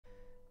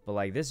But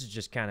like this is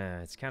just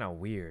it's kind of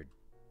weird.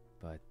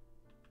 But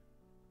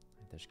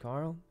there's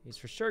Carl. He's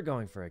for sure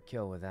going for a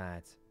kill with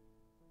that.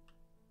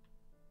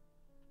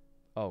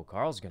 Oh,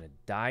 Carl's gonna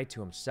die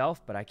to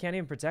himself, but I can't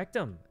even protect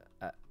him.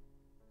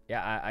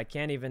 Yeah, I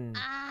can't even.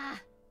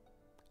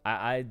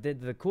 I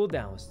did the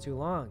cooldown was too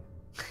long.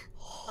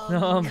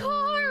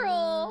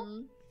 Carl!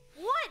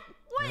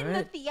 What in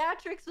the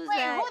theatrics was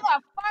that? Who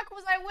the fuck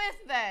was I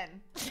with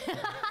then?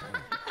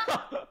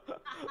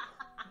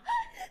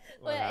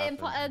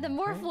 The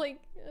morphling.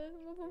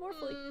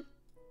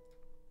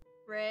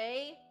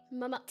 Ray?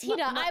 Mama.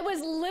 Tina, I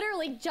was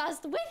literally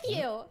just with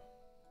you.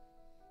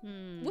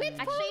 With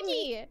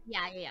Poki.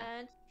 Yeah.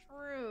 That's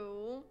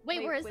true.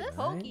 Wait, where is this?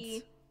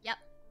 Poki. Yep.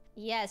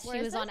 Yes,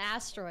 she was on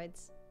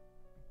asteroids.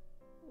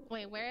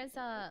 Wait, where's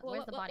the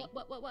body?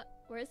 What?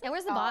 Where is it? Yeah,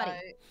 where's the body?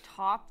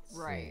 Top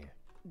right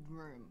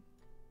room.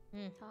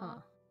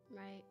 Top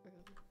right room.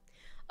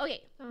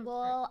 Okay,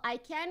 well, I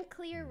can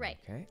clear right.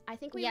 Okay. I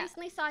think we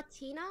recently saw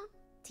Tina.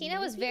 Tina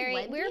was very.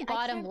 Wendy? We're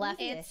bottom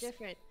left. It's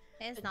different.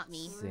 It's not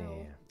me.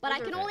 But I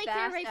can only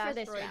clear right for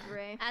this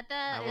round. At the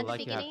I would like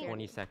to beginning. have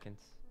 20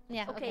 seconds.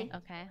 Yeah. Okay.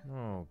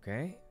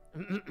 Okay.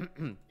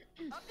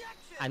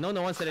 I know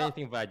no one said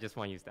anything, but I just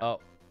want to use that. Oh.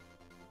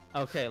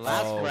 Okay,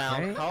 last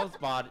round.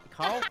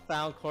 Carl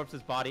found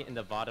corpse's body in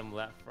the bottom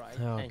left, right?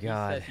 Oh, and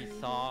God. he said he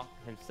saw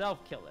himself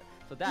kill it.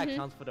 So that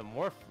counts for the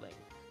morphling.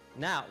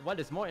 Now, what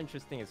is more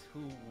interesting is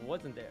who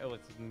wasn't there. It was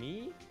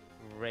me,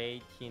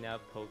 Ray, Tina,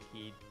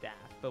 Poki, Daft.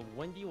 But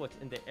Wendy was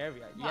in the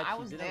area. No, Yet I she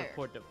was didn't there.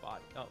 report the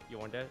body. Oh, you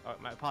weren't there? Oh,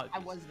 my apologies. I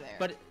was there.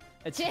 But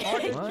it's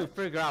harder to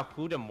figure out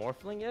who the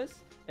morphling is,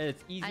 and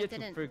it's easier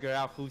to figure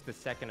out who's the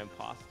second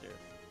imposter.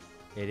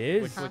 It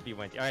is? Which would be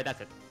Wendy. Alright,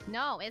 that's it.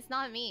 No, it's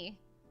not me.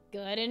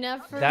 Good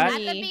enough for That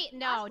me.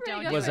 No,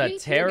 don't. was a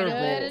terrible.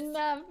 Good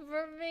enough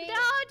for me. No,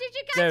 did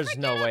you guys There's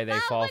no way they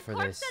fall for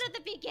corpse this. said at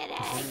the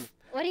beginning?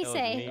 What'd he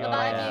say? Me. You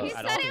I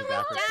said don't it think was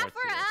Zach Daft reports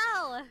for it.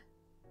 L.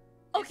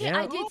 Okay,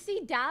 Yeah. I did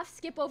see Daft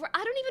skip over. I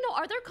don't even know.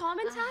 Are there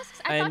common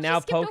tasks? I And thought now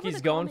she skipped over Poki's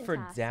the going common for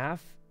task.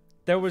 Daft.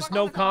 There was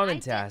no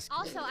common task.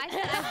 Also, I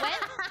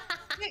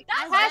went.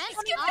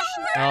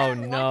 Oh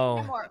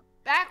no.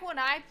 Back when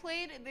I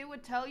played, they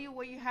would tell you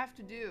what you have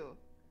to do.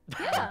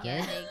 Yeah.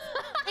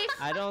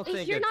 I don't think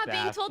If you're it's not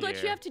being Daft told what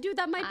here. you have to do,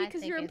 that might be I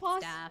because think you're it's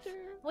imposter. Daft.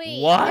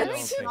 Wait, What? are I there don't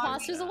two think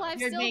imposters so. alive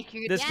You're still?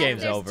 making This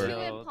game's there's over. Two Two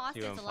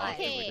imposters imposters alive.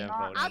 Okay,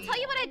 I'll tell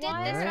you what I did this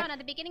Alright. round. At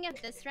the beginning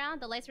of this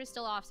round, the lights were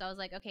still off, so I was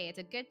like, okay, it's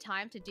a good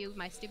time to do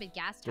my stupid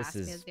gas This task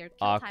is because their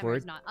kill timer awkward.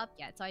 is not up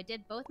yet. So I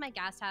did both my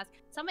gas tasks.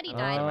 Somebody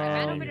died. I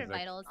ran over to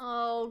vitals.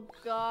 Oh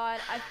god,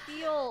 I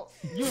feel.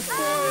 You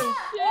fools!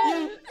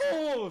 You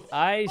fools!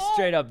 I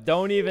straight up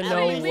don't even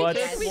know we what.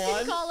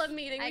 can call a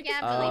meeting. I We can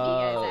can't call believe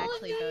you a guys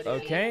actually voted me.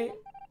 Okay.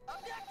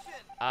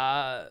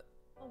 Oh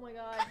my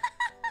god.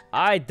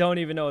 I don't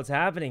even know what's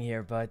happening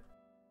here, but.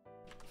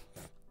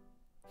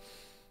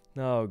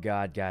 Oh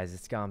god, guys,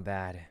 it's gone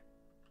bad.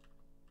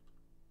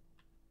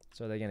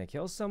 So are they gonna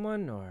kill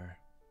someone, or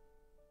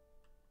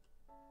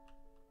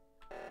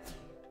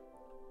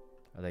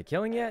are they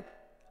killing yet?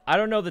 I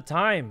don't know the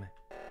time.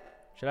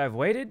 Should I have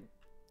waited?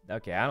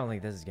 Okay, I don't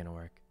think this is gonna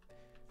work.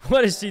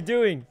 What is she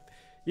doing?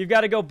 You've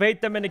got to go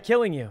bait them into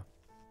killing you.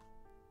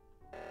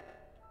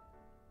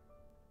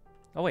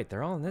 Oh wait,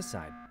 they're all on this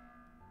side.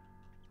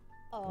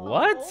 Oh,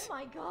 What? Oh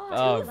my god.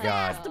 Oh Too god.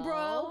 fast,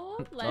 bro.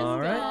 Let's All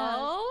right.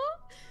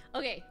 go.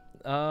 Okay.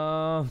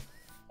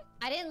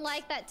 I didn't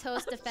like that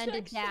Toast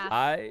defended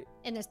Daft,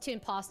 and there's two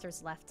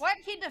imposters left. What?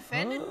 He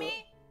defended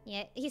me?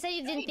 Yeah, he said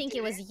he didn't think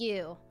it was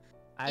you.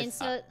 And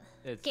so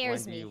It's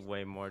scares Wendy me.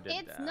 way more than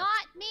It's Daft. not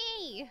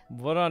me.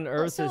 What on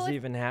earth So is if-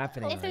 even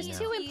happening If there's right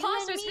two now?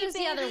 imposters, me, who's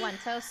the other baby. one,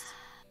 Toast?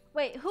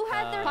 Wait, who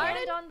had their Pardon?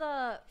 hand on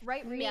the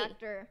right Me.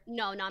 reactor?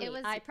 No, not me. It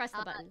was, I pressed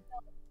the button.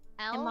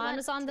 Elmon Mom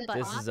was on the This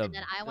button, is a- and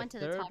then I went to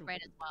the top third-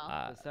 right as well.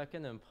 The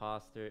second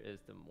imposter is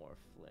the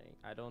morphling.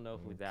 I don't know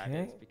who that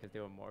Okay. is because they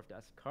were morphed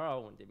as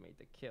Carl when they made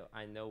the kill.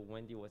 I know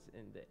Wendy was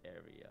in the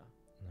area.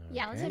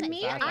 Yeah, Okay. to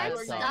me, That's I'm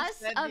what I sus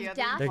said of the other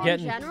Daft They're in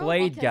getting general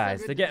played, because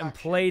guys. of- They're getting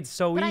played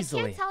so But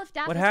easily. I can't tell if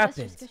Daft What is sus just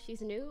happened? because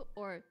she's new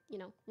or, you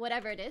know,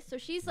 whatever it is. So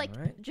she's like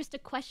Alright. just a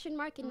question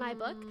mark in my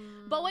book.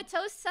 But what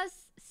Toast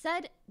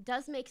said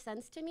does make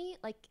sense to me.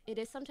 Like, it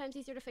is sometimes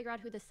easier to figure out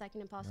who the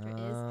second imposter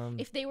is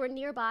if they were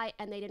nearby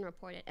and they didn't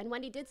report it. And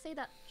Wendy did say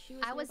that she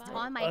was I was nearby.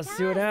 on my Let's task.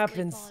 see what They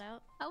happens. called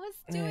out. I was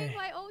doing Eh.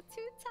 my O2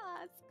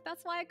 task.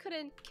 That's why I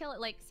couldn't kill it.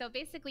 Like, so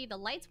basically the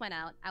lights went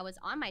out. I was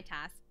on my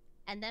task.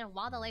 And then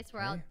while the lights were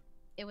out, Okay.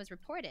 it was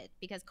reported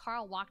because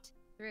Carl walked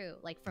through,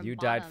 like, from You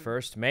died bottom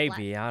first,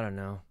 maybe. I don't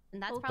know.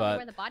 And that's probably But,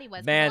 where the body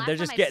was. man, the they're last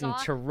just time I getting saw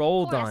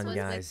trolled Forrest on, was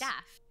with guys.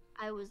 Daft.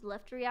 I was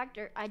left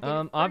reactor. I did it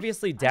first.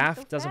 Obviously I'm Daft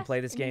so doesn't fast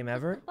play this and game hit the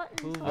ever.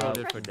 buttons. Who I voted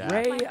pressed for it Daft?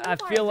 Ray, with my I whole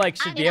feel heart. like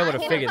should I be mean, able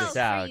to I figure vote this for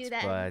out, you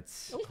then.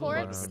 but Corpse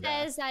I don't know.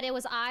 Says that it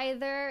was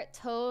either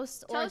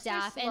Toast or Toast or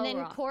Daft, and Slow then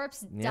Rock.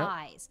 Corpse Yep.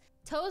 dies.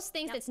 Toast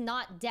thinks it's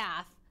not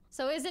Daft,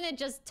 so isn't it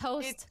just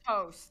Toast? It's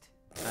toast.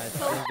 I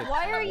So think it's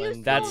why are you Wendy.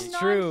 so That's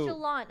true.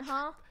 nonchalant,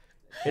 huh?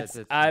 It's.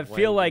 It's I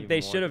feel like Wendy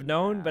they more should have than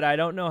known, Daft. but I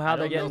don't know how I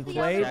they're don't know getting who the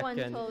other played. one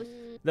Second- toast.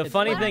 The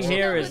funny thing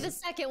here who is the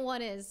second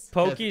one is.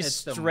 Poki's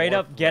It's the straight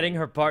up morphling getting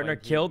her partner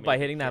Wendy killed by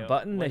made hitting that kill.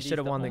 button. They Wendy's should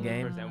have won the only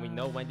game. person, and we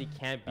know Wendy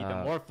can't be the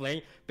Uh,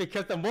 morphling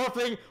because the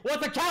morphling was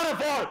accounted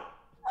for.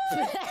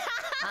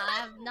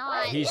 I'm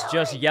not. He's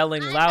just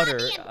yelling louder.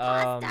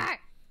 Imposter.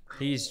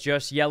 He's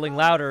just yelling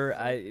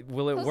louder.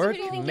 Will it Poki, work? who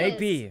do you think it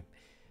Maybe.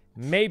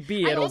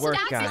 Maybe I it'll know work,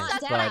 Daphne guys. said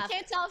that. I But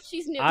can't tell if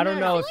she's new. I don't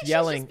know I if feel like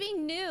yelling. she's just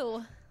being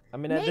new. I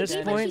mean, at this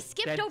Maybe, but she point,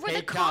 skipped then over the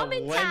take out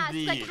common task. Like,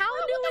 Wendy. how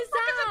new is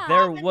that?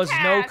 there common was no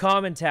task.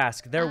 common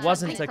task. There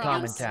wasn't I a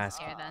common crossed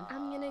task. here then.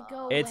 I'm gonna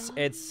go.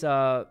 It's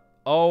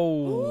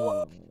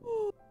oh.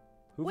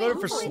 Who Wait, voted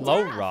who for voted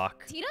Slow Daff?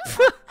 Rock? Tina?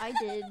 I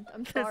did.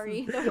 I'm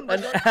sorry. An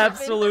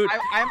absolute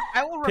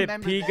I will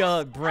remember this.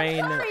 Pipiga brain.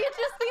 Sorry, it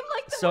just seemed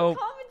like the So, most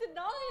common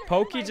denominator.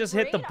 Poki in my just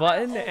hit the brain.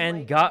 button Oh my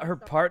and got God, her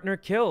sorry. partner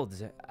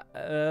killed.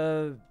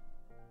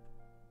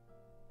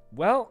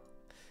 Well,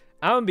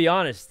 I'm gonna be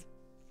honest.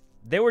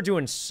 They were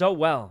doing so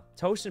well.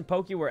 Toast and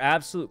Poki were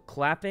absolute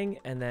clapping,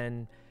 and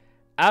then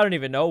I don't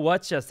even know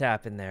what just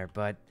happened there,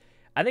 but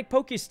I think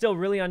Poki's still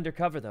really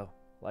undercover, though.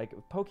 Like,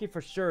 Poki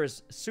for sure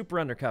is super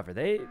undercover.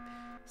 They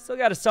still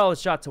got a solid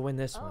shot to win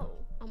this Oh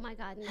my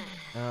God,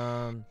 no.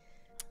 one.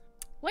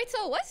 Wait,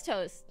 so it was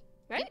Toast,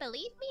 You right?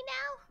 believe me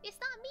now? It's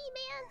not me,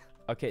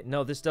 man. Okay,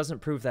 no, this doesn't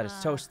prove that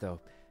it's Toast, though.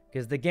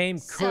 Because the game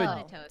could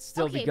So-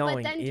 still okay, be going,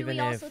 but then do even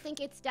we if... also think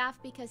it's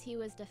Daff because he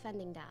was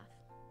defending Daff?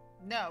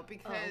 No,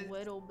 because A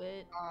little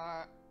bit.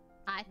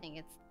 I think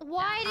it's.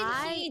 Why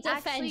Daff. did he I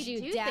defend actually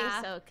you, do Daff?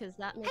 think so, because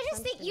that makes I just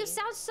sense think to you me.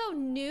 sound so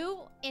new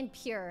and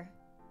pure.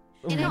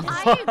 And And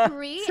I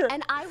agree,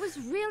 and I was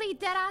really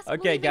dead ass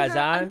Okay, believing guys, her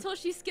I'm- until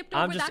she skipped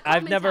over I'm just... that I've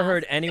common never task.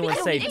 heard anyone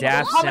It's say a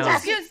Daff common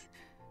sounds... task.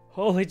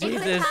 Holy It's a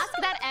Jesus. task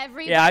that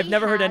everybody Yeah, I've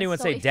never heard has, anyone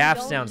so say if Daff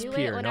you don't sounds do it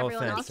pure, when no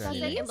everyone offense else or does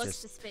anything, it it's looks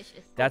just-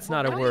 suspicious. That's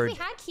not I a don't word. think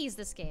we had keys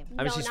this game.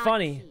 I mean, No, she's not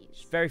funny. keys.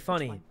 She's very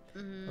funny. I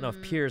don't know if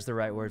pure is the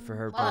right word for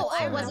her, but... Oh,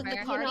 I I wasn't the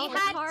remember. party. We The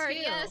had card, two.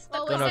 yes, the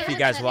What Don't know was if you it?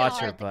 guys The watch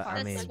card, it, but, I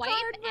the mean- swipe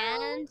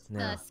and Yeah.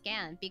 the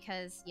scan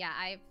because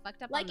I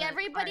fucked up. on Like the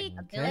everybody, card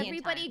a Okay. billion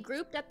everybody times.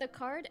 grouped at the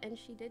card, and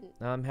she didn't.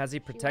 Has he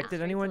went protected straight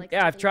to, anyone? like,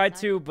 Yeah, I've something tried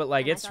inside, to, but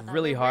like and I it's thought that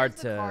really was- hard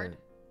Where's the to card?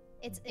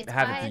 It's have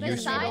it by to the use it.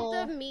 Beside middle.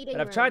 the meeting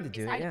But I've tried to room.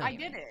 do it, yeah. I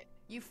did it.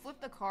 You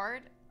flip the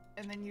card,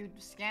 and then you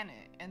scan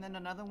it, and then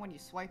another one you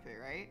swipe it,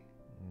 right?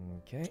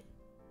 Okay.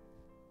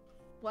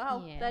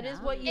 Wow, that is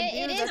Yeah. what you do.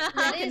 It is. That's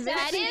That pretty is.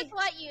 That convincing. is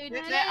what you do.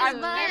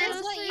 That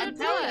is what you I'm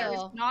telling you,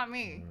 do. it's not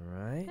me.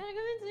 Right. Kinda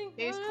convincing.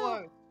 Case I don't know.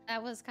 closed.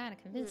 That was kind of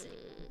convincing.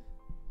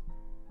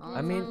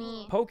 I mean,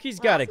 Mm. Poki's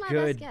Well, got a that's my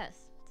good... best guess,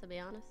 to be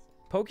honest.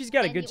 Poki's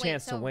got a And good wait,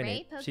 chance to so win Ray,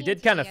 it. Poki, She and did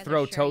Tina, kind you of guys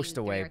throw are sure Toast you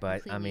three away, are but I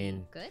completely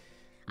mean... good?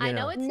 you I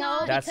know it's No,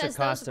 not. That's the because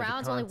cost those of the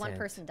rounds only one content.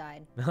 person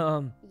died.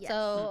 Yes.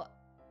 So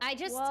I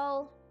just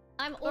Well,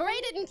 I'm Well, Ray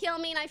didn't kill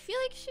me, and I feel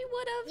like she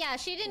would have. yeah,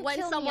 she didn't When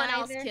kill someone me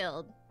else either.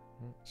 killed.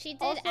 She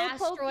did Also,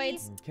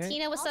 asteroids. Okay.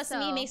 Tina was sus to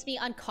me Also- makes me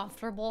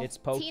uncomfortable. It's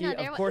Poki. Tina,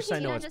 there Of wa- course I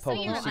know Tina, it's just so you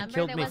Poki. She remember,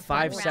 killed there me was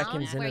 5 one seconds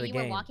round into where the you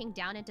game. were walking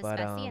down into But,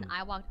 Spessy and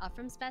I walked up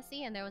from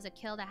Spessy and there was a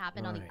kill that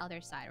happened on the Right.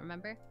 other side,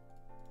 remember?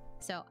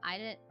 So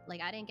I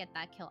didn't get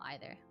that kill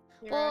either.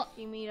 you're Well-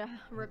 asking me to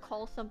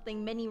recall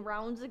something many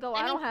rounds ago.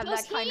 I I, mean, don't have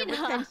that kind of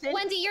Tina. retention.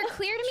 Wendy, you're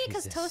clear to me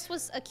because Jesus. Toast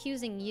was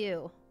accusing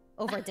you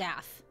over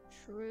Daff.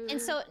 True. And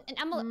so, and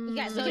you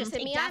guys, so we to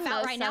can me, take I'm Daff out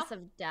most right now. sus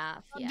of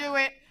Daff. Don't Yeah. do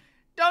it.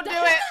 Don't do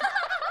it.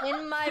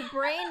 In my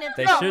brain, it's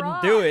They not shouldn't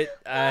wrong. do it.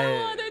 It's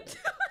got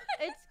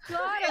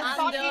It's I'm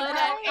fucking doing wrong.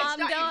 it. It's I'm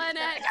not-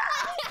 doing it.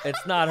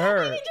 It's not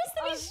her. Just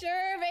to be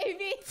sure,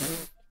 baby.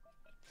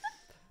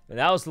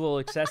 That was a little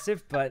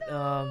excessive, but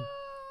all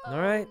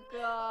right.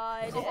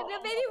 God.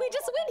 Maybe we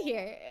just win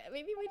here.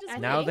 Maybe we just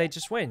win. Now they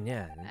just win.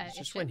 Yeah, they It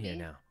just should win here be.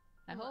 now.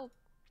 I hope.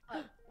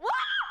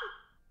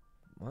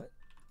 What?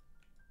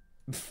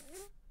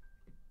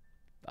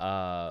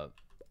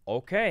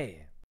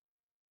 Okay.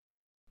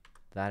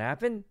 That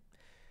happened.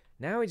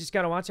 Now we just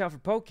gotta watch out for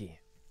Poki.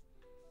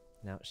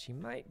 Now, she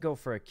might go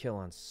for a kill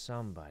on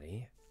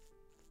somebody.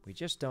 We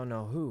just don't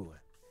know who.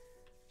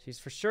 She's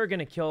for sure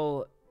gonna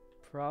kill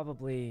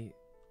probably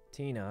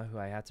Tina, who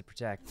I had to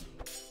protect.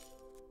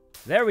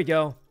 There we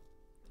go.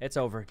 It's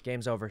over.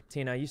 Game's over.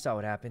 Tina, you saw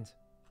what happened.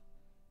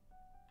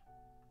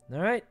 All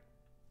right.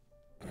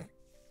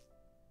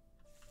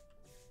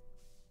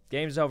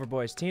 Game's over,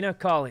 boys. Tina,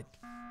 call it.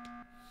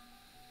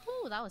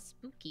 Ooh, that was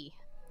spooky.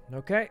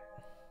 Okay.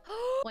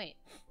 Wait.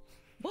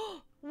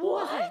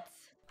 What?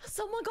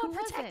 Someone got Who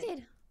was it?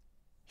 protected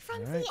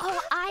from Alright. the.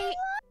 Oh,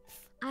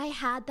 I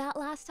had that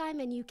last time,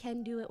 and you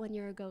can do it when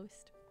you're a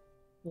ghost.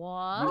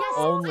 What? You Yes,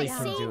 only I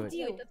can do saved it.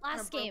 you Wait,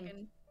 last kinda game.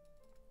 broken.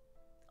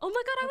 Oh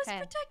my god, I was Okay.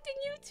 protecting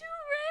you too,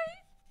 Ray.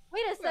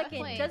 Wait a second.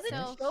 Wait, Does it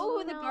so show who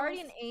who the knows?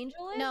 guardian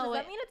angel is? No, Does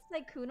that it- mean it's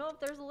Sykkuno if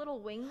there's a little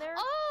wing there?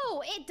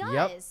 Oh, it Yep.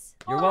 does.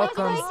 You're Oh,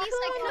 welcome. I see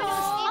Sykkuno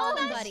Oh, save that's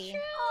somebody.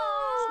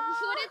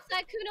 Who did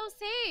Sykkuno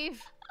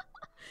save?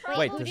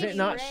 Wait, Probably does it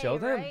not Ray, show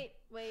them? right?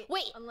 Wait,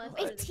 Wait, unless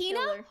there's if a Tina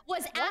killer.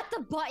 was at the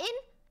button,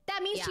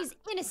 that means Yeah. she's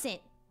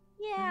innocent.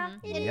 Yeah,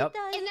 Mhm. it Yep.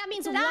 does. And that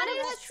means That one of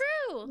is us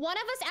true. One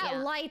of us at Yeah.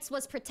 lights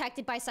was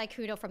protected by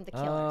Sykkuno from the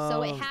killer.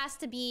 So it Oh. has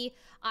to be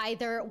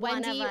either One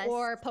of Wendy us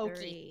or Poki.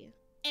 three.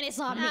 And it's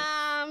not me.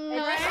 It's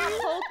not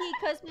Poki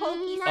because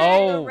Poki said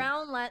Oh. the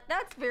round left.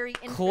 That's very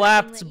interesting.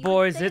 Clapped, that you would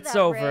boys. say It's that,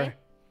 over. Ray.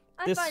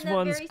 I This find that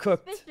one's very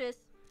cooked. suspicious.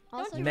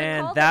 Also, Don't you Man,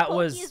 recall that Poki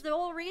was- is the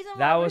whole reason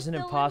That why we're was an still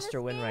in imposter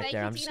this win game? right Thank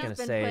there. you, I'm just Tina. gonna She's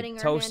been say putting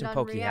her Toast hand and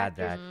on Poki had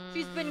that. reactors.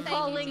 She's been Thank you,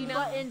 calling Tina.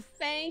 buttons.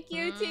 Thank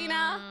you,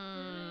 Tina.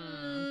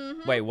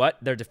 Mhm. Wait, what?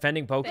 They're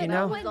defending Poki That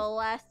now? was the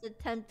last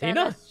attempt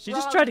Tina, at a she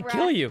just strong tried to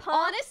kill grasp, you. huh?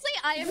 Honestly,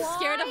 I am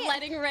scared of Why?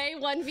 letting Ray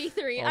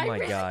 1v3. Oh I my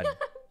really- god.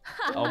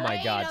 Oh my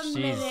Wait god, a she's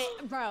minute,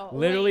 bro.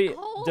 literally Wait,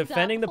 hold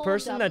defending up, the hold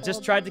person up, that just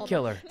hold tried up, to hold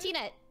kill up. her.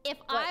 Tina, if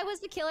I was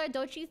the killer,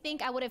 don't you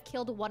think I would have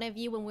killed one of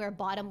you when we were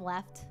bottom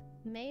left?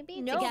 Maybe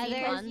No, together.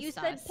 because you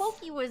said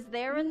Poki was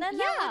there, and then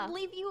Yeah. that would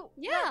leave you.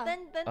 Yeah.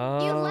 Then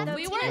You left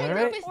We Tina were in a and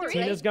group Poki, of three.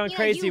 Tina's gone Tina,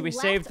 crazy. you We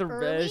saved left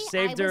her. early,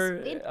 Saved I her.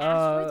 was in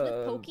afterwards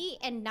with Poki,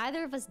 and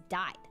neither of us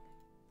died.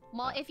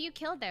 Well, if you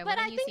killed her, But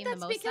wouldn't I you think seem the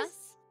that's most because. sus?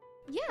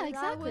 Yeah,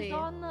 exactly.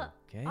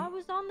 Okay. I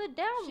was on the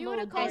down She low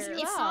would've called there. you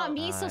It's out. not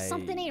me, so I-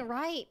 something ain't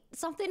right.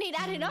 Something ain't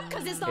adding up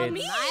because it's not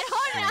me. It's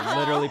I don't know.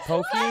 literally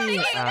Poki. It's not me.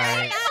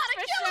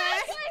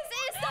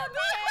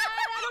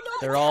 I don't know.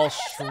 They're all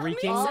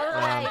shrieking.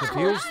 Alright,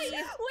 Confused. Wait a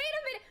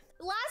minute.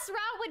 Last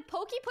round when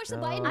Poki pushed the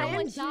button, no No.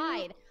 one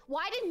died.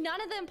 Why did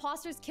none of the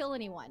imposters kill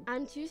anyone?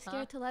 I'm too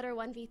scared to let her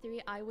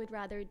 1v3. I would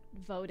rather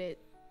vote it.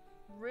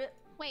 Rip.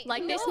 Wait,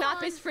 Like, this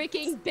map is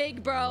freaking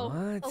big, bro.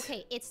 What?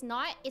 Okay, it's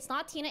not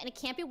Tina, and it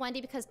can't be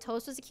Wendy because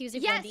Toast was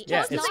accusing Yes, Wendy.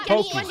 Yeah, it's it's not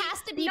Poki. me. It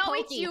has to be No, Poki.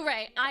 it's you,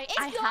 Ray. I It's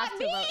have not to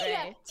me. vote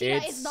Ray. Tina,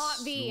 it's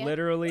not me.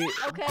 Literally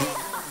Okay.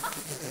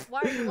 Why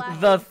are you laughing?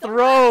 the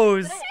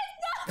throws.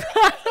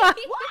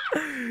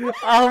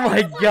 Oh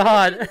my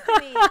god.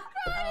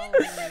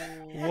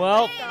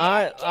 Well,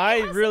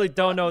 I really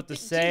don't know what to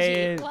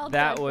say. Well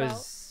That done, bro.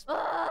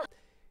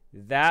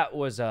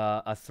 was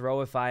a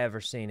throw if I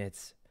ever seen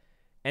it.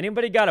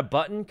 Anybody got a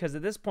button? Because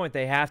at this point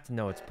they have to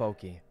know it's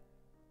Poki.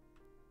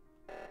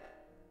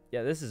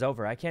 Yeah, this is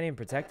over. I can't even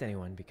protect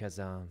anyone because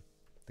the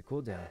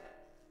cooldown.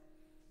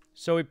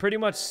 So we pretty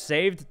much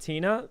saved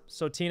Tina,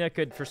 so Tina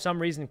could for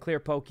some reason clear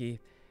Poki,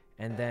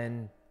 and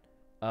then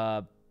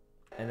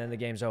the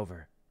game's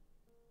over.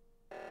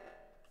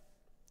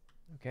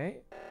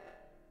 Okay.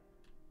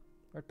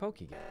 Where'd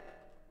Poki go?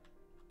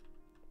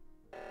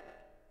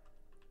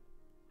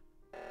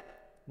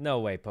 No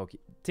way, Poki.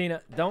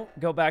 Tina, don't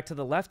go back to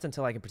the left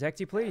until I can protect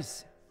you,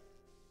 please.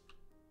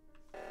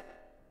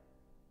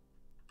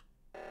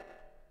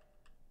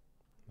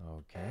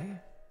 Okay.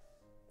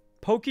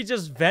 Poki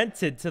just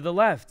vented to the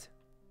left.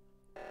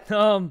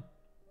 Huh?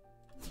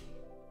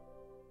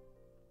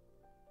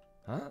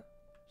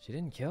 She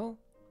didn't kill?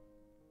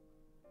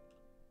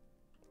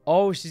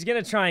 Oh, she's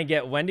gonna try and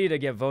get Wendy to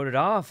get voted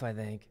off, I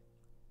think.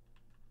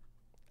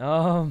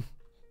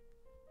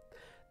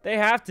 They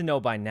have to know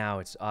by now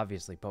it's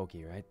obviously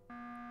Poki, right?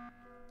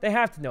 They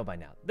have to know by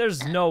now.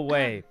 There's no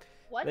way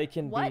What? they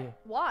can what? be...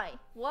 Why?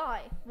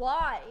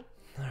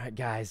 Alright,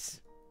 guys.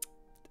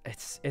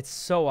 It's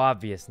so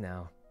obvious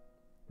now.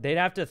 They'd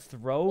have to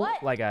throw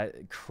What? like a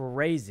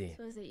crazy...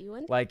 So is it you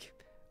and Like,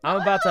 I'm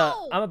about to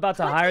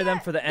Cut hire them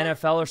that. for the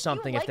NFL or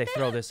something if like they this?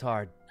 throw this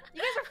hard.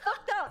 You guys are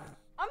fucked up.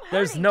 I'm hurting.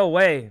 There's no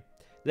way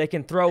they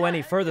can throw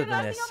any further You're than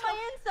nothing this. on my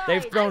inside.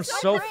 They've thrown I'm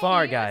so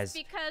far, confused guys.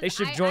 because They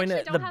should I join actually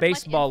the don't have much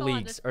baseball info on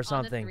leagues the- or on the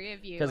something. three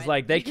of you, Because, and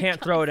like, they you can't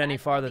come throw it any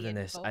back farther fully than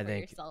and this, vote I for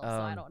think. yourself, so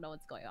I don't know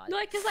what's going on. No,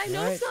 because I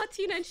know it's Right. not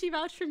Tina and she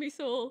vouched for me,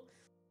 so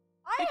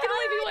I it can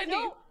only be Wendy.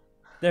 don't-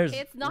 There's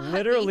It's not me,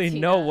 literally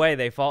no Tina.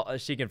 way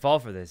she can fall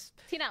for this.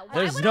 Tina, why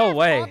There's would no I have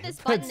way. called this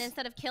button That's-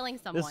 instead of killing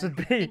someone? This would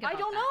be... Think I about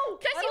don't that. know.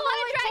 Because I you don't want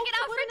know to why drag it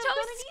Poki out wouldn't for have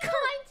done Toast's it either.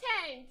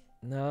 content.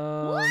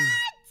 No.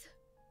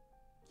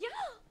 Yeah.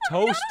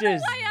 Toast I don't know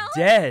is why else.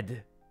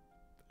 dead.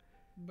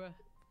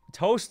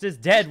 Toast is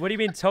dead. What do you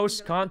mean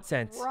Toast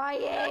content?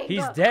 Crying.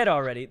 He's dead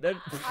already.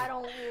 I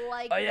don't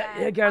like Oh yeah,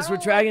 that. yeah, guys, I we're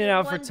don't dragging like it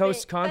out for one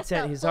Toast bit. That's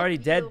content. not He's already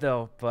fuck dead you.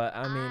 though, but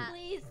I mean,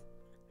 Please.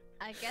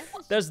 I guess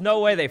it's there's just no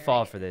way Poki, they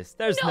fall right? for this.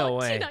 There's no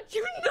way. Tina,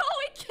 you know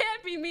it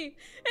can't be me.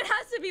 It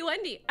has to be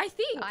Wendy. I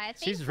think. Oh, I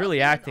think She's really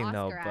Poki is acting,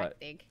 though, Oscar but-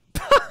 acting.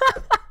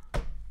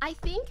 I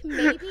think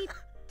maybe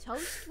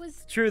Toast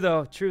was True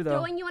though. True though.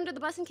 throwing you under the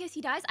bus in case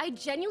he dies. I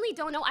genuinely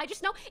don't know. I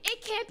just know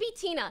it can't be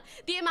Tina.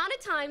 The amount of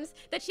times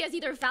that she has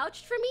either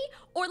vouched for me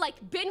or like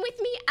been with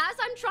me as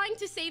I'm trying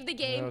to save the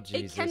game, Oh, it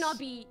Jesus. cannot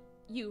be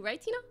you, right,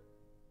 Tina?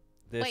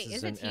 This Wait, is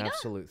is it an Tina?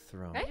 absolute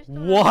throw. Right? I just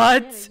don't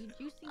What? understand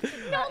it. You think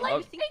that- No, like you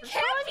it think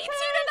can't for be content?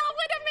 Tina. That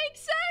wouldn't make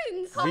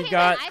sense. We Okay,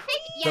 got I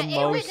think the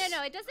yeah. most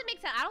No, it doesn't make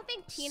sense. I don't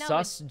think Tina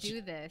sus would G-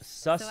 do this.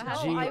 sus so it has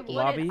G to No, be I Poki.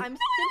 lobby. wouldn't. I'm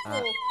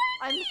simple.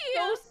 I'm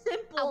so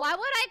simple. Why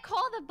would I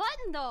call the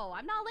button though?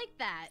 I'm not like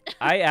that.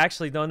 I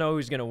actually don't know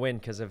who's gonna win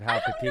because of how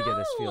I don't Papiga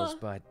this feels, know.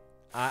 but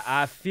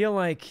I feel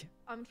like,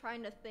 I'm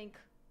trying to think.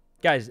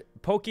 guys,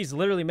 Poki's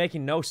literally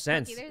making no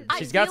sense. there's- I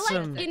She's feel got like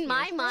some. in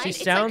my mind, She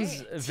it's sounds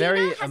like, very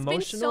Tina has emotional,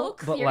 been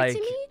so but clear like to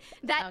me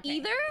that Okay.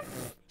 either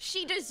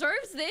she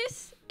deserves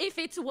this if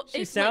it's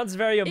she if, sounds like,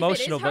 very if it is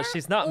emotional, but her,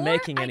 she's not or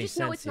making I any just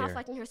know sense it's not here.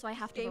 fucking her, so I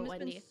have to Game vote has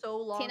Wendy. been so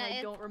long. Tina I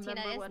is- don't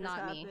remember Tina is what has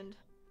not me. happened.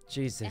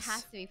 Jesus. It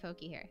has to be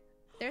Poki here.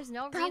 There's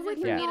no That reason would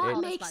for me to not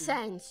pull make this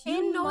button. sense.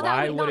 You know Why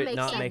that would would it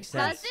not make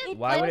sense? Doesn't-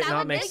 Why would it that not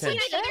would make make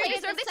sense? sense. Maybe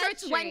It's it's a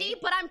century. Wendy,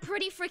 but I'm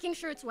pretty freaking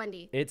sure it's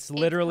Wendy. It's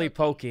literally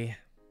Poki.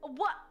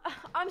 What?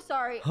 I'm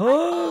sorry. Huh?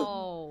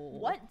 Oh.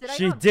 What? Did I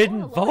She not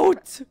didn't vote?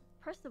 vote?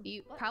 Press the.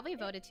 You what? probably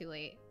voted too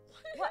late.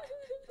 What?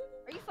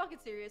 Are you fucking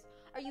serious?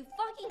 Are you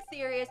fucking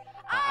serious?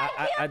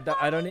 I can't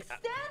don't- I don't fucking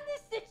stand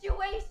this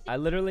situation. I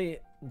literally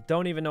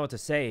don't even know what to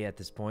say at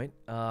this point.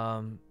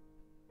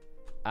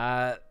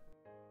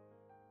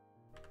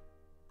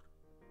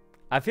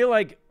 I feel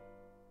like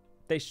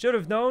they should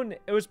have known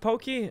it was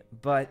Poki,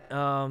 but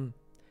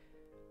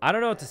I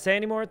don't know what to say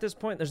anymore at this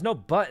point. There's no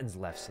buttons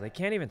left, so they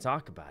can't even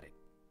talk about it.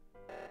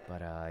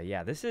 But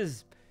yeah, this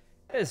is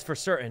for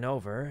certain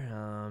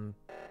over.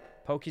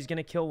 Poki's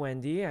gonna kill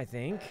Wendy, I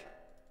think.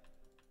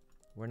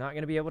 We're not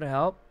gonna be able to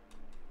help.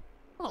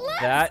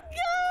 That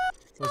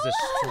was the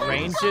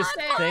strangest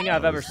thing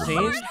I've ever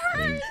seen.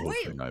 Painful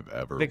thing I've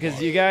ever Because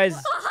watched. you guys,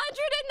 190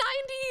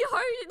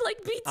 heart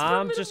like beats.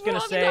 I'm per just gonna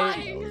minute say, while I'm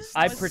dying.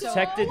 I So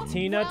protected well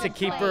Tina to played.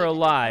 keep her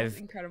alive,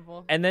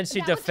 Incredible. and then she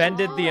That was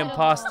defended the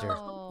imposter.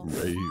 incredible.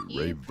 Ray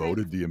You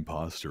voted the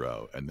imposter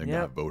out and then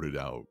Yep. got voted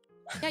out.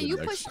 Yeah, the you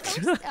next pushed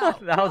day. Toast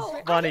out. That was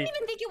No, funny. I didn't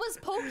even think it was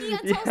Poki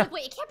until I was like,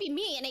 wait, it can't be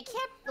me, and it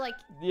can't like.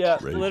 Yeah,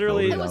 Ray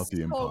literally. voted It was out the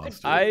so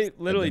imposter. I and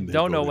literally then they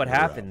don't know voted what her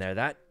happened out. there.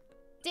 That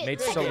Did,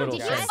 Made like, so little did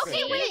you sense. guys Okay,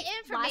 see wait, it last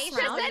information Does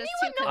round? was anyone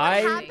too know what I-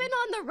 happened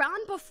on the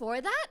round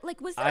before that? Like,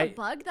 was there I- a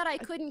bug that I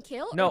couldn't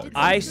kill? or no, did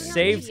I someone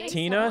saved chase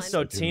Tina someone? so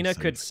It was Tina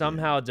could safe,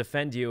 somehow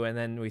defend you, and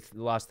then we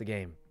lost the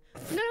game.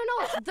 No.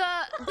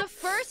 The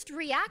first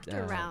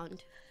reactor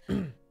round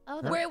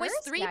Oh, the where it was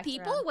first 3 reactor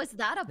people. round. Was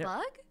that a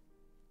bug?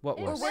 What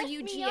It Or was? were messed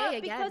you me GA up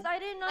again? Because I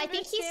didn't I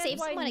think he understand saved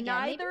why someone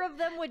again, neither of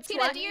them would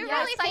Tina, try. do you Yeah,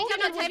 really think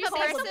I'm the type of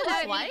person that that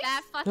would twice? be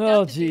that fucked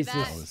Oh, up to do Jesus.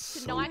 that? That was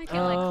To know I so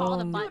can like call the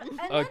dumb. button. And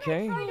then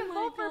Okay. I tried to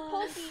vote for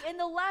Poki in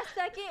the last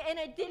second, and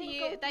it didn't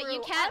go through. That you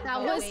can't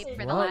I'm wait pissed.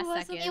 for the What?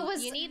 last second. It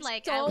was you need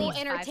like so at least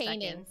 5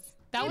 entertaining. seconds.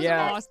 That was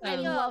Yeah. I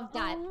awesome. love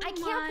that. Oh I can't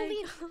my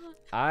believe.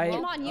 I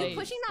Imon, you Nice.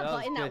 pushing that That was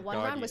button that good one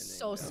round was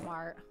guardianing, so though.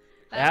 smart.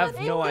 I have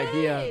It no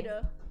idea. did.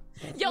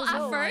 Yo,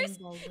 at first,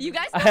 you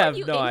guys I know have when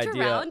you no int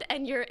idea. around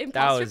and your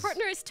imposter was-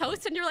 partner is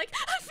Toast, and you're like,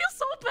 I feel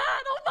so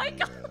bad. Oh my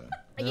god.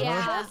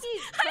 Yeah.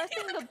 Poki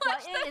pressing the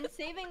button and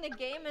saving the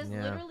game is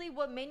Yeah. literally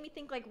what made me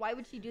think like, why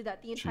would she do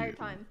that the entire She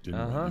time?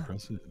 didn't Uh-huh. really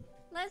press it.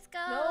 Let's go.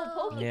 No,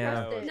 Poki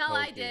Yeah. pressed it. No,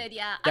 I Poki. did.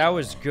 Yeah. That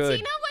was good.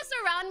 Tina was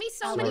around me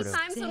so Sort many of.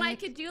 times when I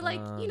could do like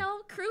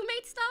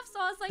crewmate stuff. So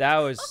I was like, That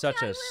was okay,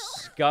 such I a will.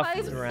 scuffed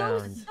I'm so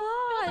round. sauced.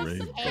 Ray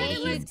Hey,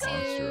 voted the you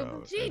imposter two. out.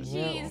 and GG's.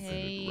 alternate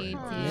Ray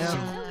Yeah.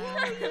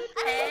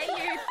 Hey,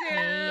 you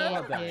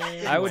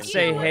two. I would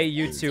say hey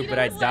YouTube, but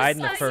I Tina died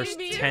in the was first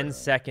sucking me. 10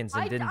 seconds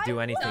and didn't do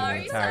anything the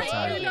Sorry, entire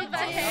sorry. time. But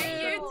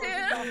hey, you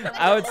two.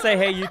 I would say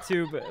hey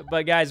YouTube,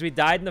 but guys, we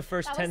died in the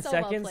first That 10 was so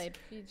well seconds. played.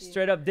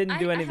 Straight up didn't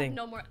do I have anything.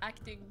 no more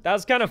acting. That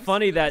was kind of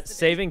funny that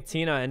saving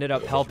Tina ended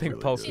up helping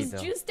really Poki good.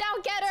 though. Juiced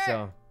out, get her.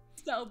 So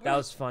So, that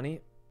was funny.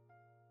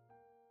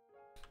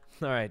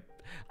 All right.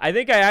 I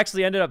think I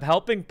actually ended up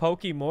helping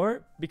Poki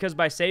more because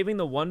by saving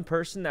the one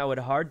person that would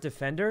hard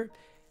defend her,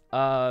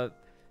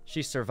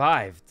 she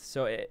survived.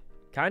 So it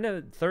kind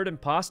of third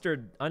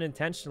imposter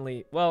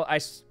unintentionally. Well, I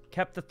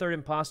kept the third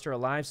imposter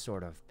alive,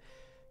 sort of.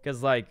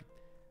 Because, like,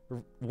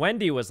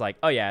 Wendy was like,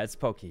 oh, yeah, it's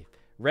Poki.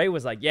 Ray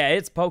was like, yeah,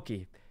 it's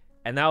Poki.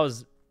 And that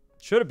was,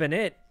 should have been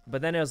it.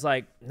 But then it was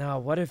like, no,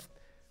 what if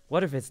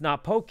it's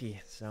not Poki?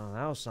 So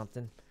that was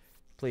something.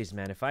 Please,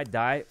 man, if I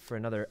die for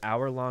another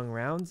hour-long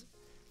round,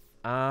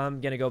 I'm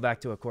going to go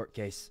back to a court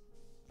case.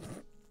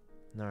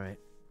 All right.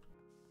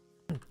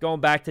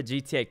 Going back to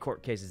GTA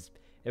court cases.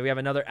 If we have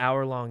another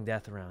hour-long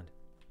death round.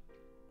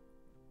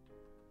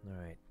 All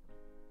right.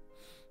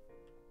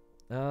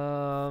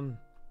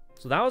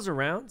 So that was a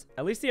round.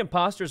 At least the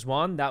imposters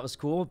won. That was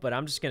cool, but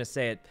I'm just going to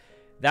say it.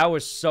 That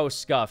was so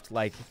scuffed.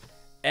 Like,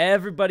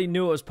 everybody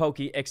knew it was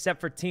Poki, except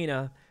for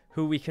Tina,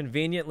 who we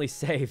conveniently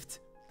saved.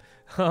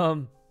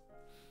 All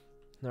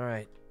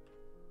right.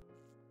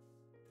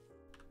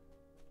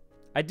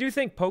 I do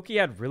think Poki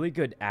had really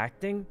good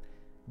acting,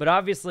 but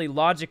obviously,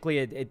 logically,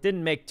 it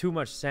didn't make too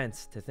much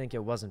sense to think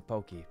it wasn't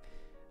Poki.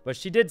 But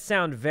she did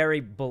sound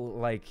very,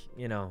 like,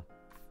 you know,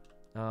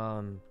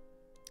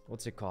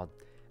 what's it called?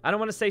 I don't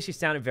want to say she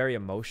sounded very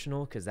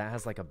emotional, because that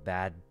has, like, a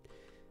bad,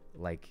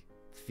 like,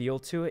 feel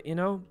to it, you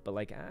know? But,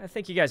 like, I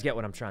think you guys get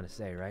what I'm trying to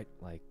say, right?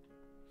 Like,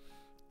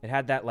 it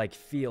had that, like,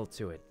 feel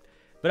to it.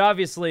 But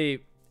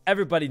obviously,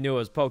 everybody knew it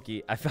was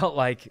Poki. I felt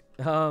like,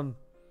 all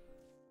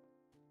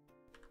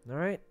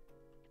right.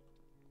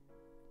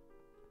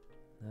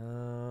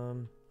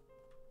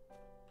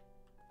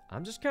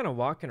 I'm just kind of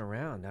walking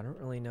around. I don't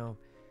really know.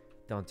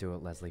 Don't do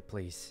it, Leslie,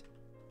 please.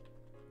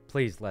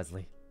 Please,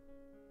 Leslie.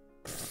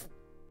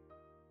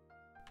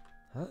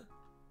 Huh?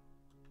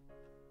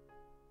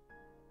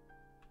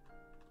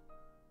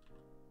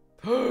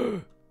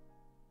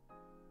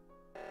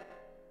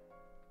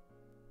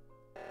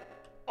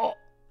 Oh!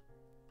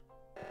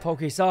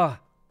 Poki saw.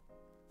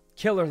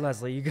 Kill her,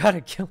 Leslie. You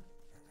gotta kill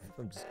her.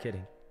 I'm just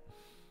kidding.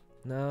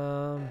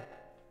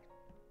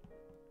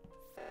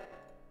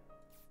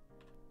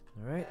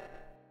 All right.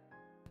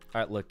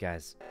 All right, look,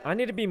 guys. I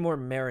need to be more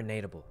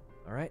marinatable.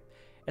 All right.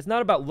 It's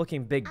not about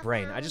looking big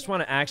brain. I just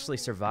want to actually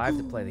survive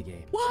to play the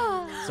game.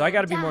 So I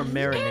got to be more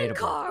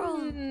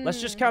marinatable.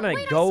 Let's just kind of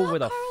go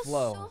with a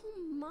flow.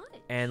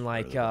 And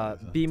like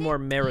be more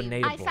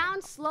marinatable. I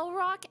found Slow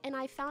Rock and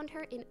I found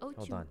her in O2.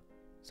 Hold on.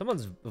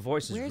 Someone's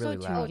voice is really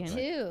loud. Again?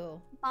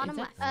 O2. Bottom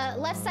left.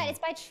 Left side. It's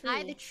by tree.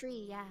 By the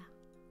tree, yeah.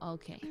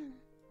 Okay.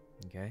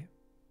 Okay.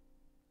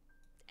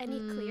 Any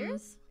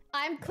clears?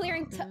 I'm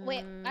clearing.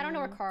 Wait, I don't know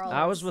where Carl is.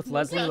 I was with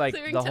Leslie like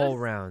the whole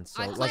round,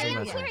 so I'm Leslie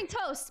knows clearing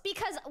Toast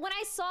because when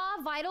I saw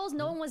Vitals,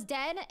 no one was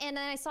dead, and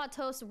then I saw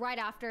Toast right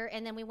after,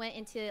 and then we went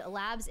into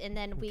labs, and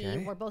then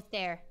we were both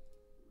there.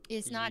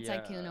 It's not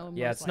Sykkuno.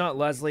 Yeah, it's not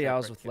Leslie. I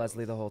was with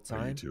Leslie the whole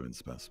time. Me too in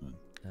specimen.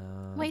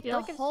 Wait,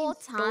 the whole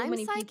time,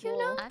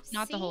 Sykkuno?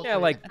 Not the whole Yeah,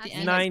 time. like At the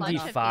end,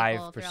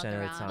 95% of the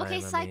time. Okay, I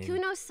mean.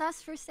 Sykkuno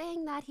sus for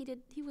saying that.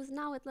 He was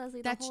not with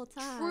Leslie the whole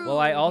time. true. Well,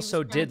 I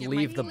also did Get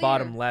leave my the clear.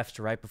 bottom left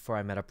right before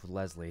I met up with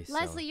Leslie. So.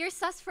 Leslie, you're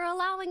sus for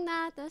allowing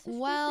that. That's what she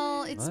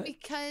Well, said. it's What?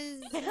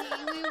 because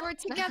we were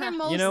together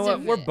most You know what?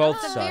 of We're it. both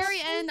At the sus.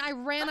 very end, I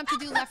ran up to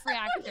do left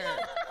reactor.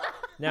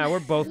 Nah, we're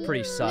both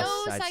pretty sus,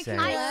 No, I'd say. Sykkuno.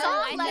 I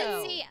saw I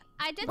Leslie. did see.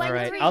 I did. All see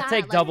right, the I'll left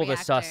take double the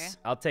reactor. sus.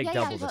 I'll take Yeah,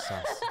 double yeah, the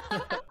sus.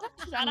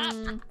 Shut up.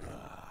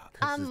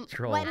 This is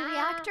troll. When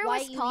reactor Why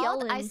was you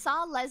called, I yelling?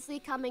 saw Leslie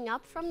coming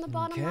up from the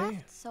bottom Okay.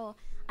 left, so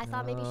I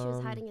thought maybe she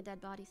was hiding a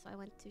dead body, so I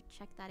went to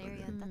check that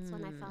area. That's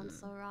when I found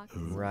Slow Rock.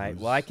 Right.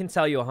 Well, I can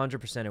tell you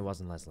 100% it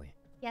wasn't Leslie.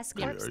 Yes,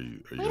 Wait, corpse. are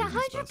you Wait, using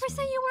 100%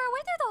 specimen? you were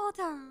with her the whole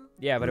time.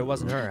 Yeah, but it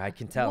wasn't her. I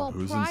can tell. Well,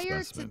 Who's in prior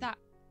to specimen? that,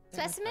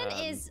 Specimen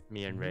is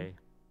me and Ray.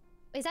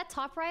 is that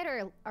top right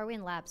or are we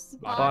in labs?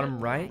 Bottom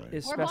right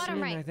is We're bottom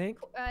specimen, right. I think.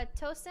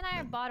 Toast and I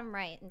are bottom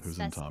right. And Who's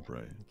in specimen. top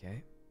right?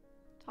 Okay.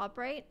 Top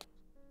right?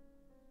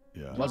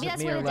 Yeah. Was Maybe it that's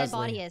me where or the dead Leslie?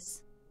 body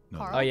is. No.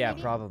 Carl, Oh yeah,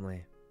 maybe?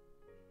 probably.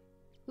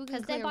 who can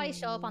Because dead clear bodies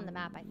show up on the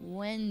map. I think.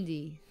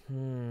 Wendy.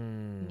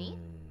 Me?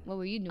 What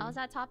were you doing? I was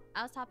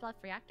top left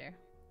reactor.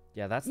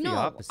 Yeah, that's the no,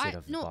 opposite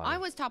of the no, bottom. I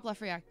was top left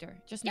reactor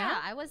just Yeah, now.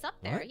 I was up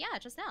there. What? Yeah,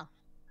 just now.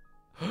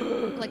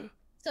 Like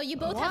So you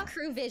both have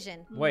crew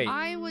vision. Wait,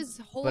 I was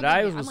holding. but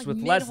I it. was I'm, like, with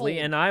mid-hold. Leslie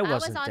and I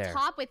wasn't I was on there.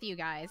 top with you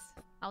guys.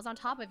 I was on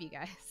top of you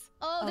guys.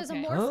 Oh, there's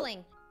Okay. a Huh?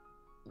 morphling.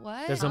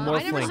 What? There's a I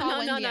never morphling. saw No,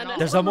 Wendy no, at no, all.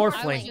 There's a I was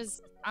morphling.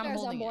 just- I'm There's a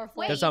holding it. morphling.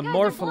 Wait, There's you a guys are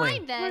morphling.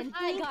 blind then.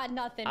 I got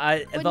nothing.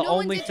 But The no one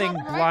only did thing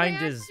top right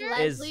blind is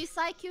Leslie,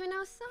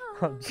 Sykkuno sus.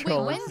 I'm Wait,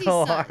 trolling Wendy's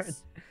so sus. hard.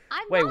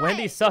 I'm Wait, not.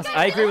 Wendy's You sus. guys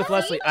I agree with are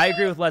Leslie. I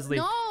agree with Leslie.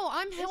 No,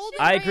 I'm holding.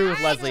 I right agree with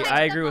at Leslie. it.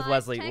 I agree with the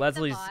Leslie. bot, check the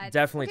Leslie's bot.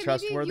 definitely Okay, maybe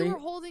trustworthy. You were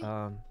holding.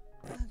 Um,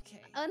 Okay.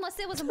 Unless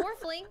it was a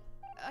morphling.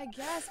 I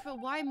guess, but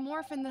why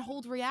morph and then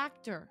hold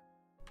reactor?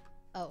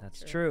 Oh,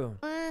 that's true.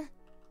 Eh.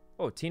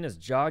 Oh, Tina's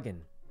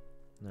jogging.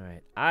 All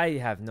right. I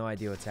have no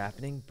idea what's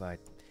happening, but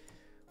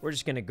we're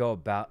just gonna go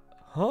about.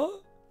 Huh?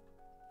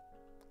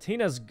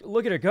 Tina's.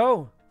 Look at her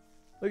go.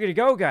 Look at her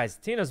go, guys.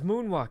 Tina's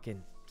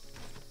moonwalking.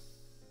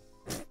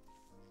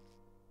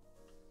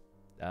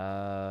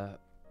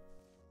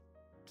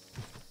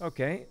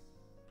 Okay.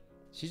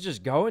 She's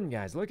just going,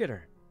 guys. Look at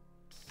her.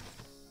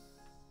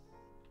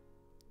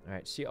 All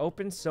right. She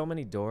opens so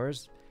many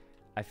doors.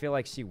 I feel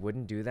like she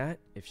wouldn't do that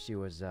if she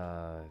was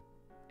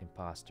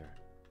imposter.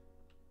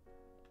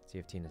 See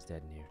if Tina's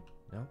dead in here.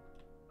 No?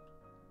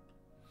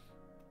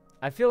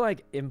 I feel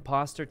like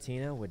imposter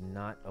Tina would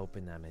not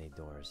open that many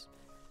doors.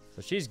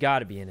 So she's got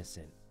to be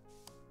innocent.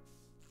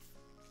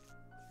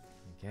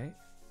 Okay.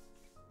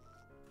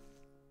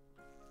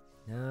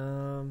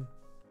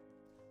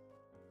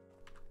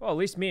 Well, at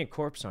least me and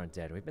Corpse aren't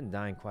dead. We've been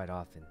dying quite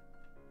often.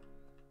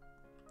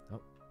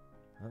 Oh.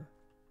 Huh?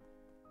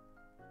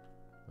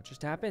 What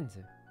just happened?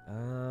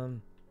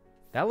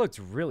 That looked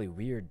really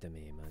weird to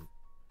me, man.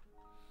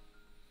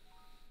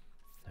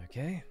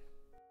 Okay.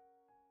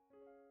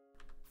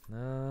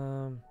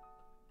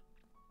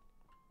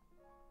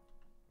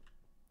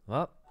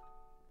 Well,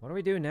 what do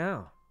we do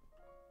now?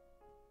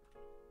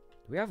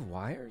 Do we have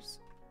wires?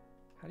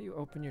 How do you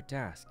open your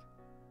task?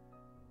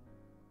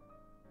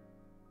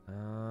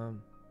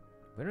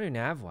 We don't even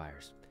have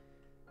wires.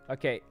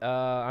 Okay,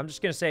 I'm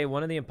just gonna say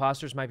one of the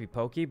imposters might be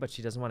Poki, but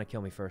she doesn't want to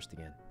kill me first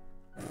again.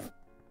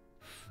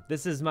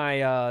 This is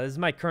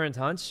my current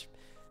hunch.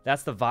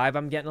 That's the vibe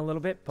I'm getting a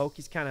little bit.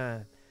 Poki's kind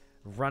of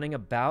running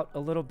about a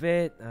little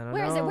bit. I don't know.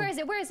 Where is it? Where is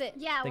it? Where is it?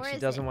 Yeah, I think where she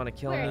is doesn't it? want to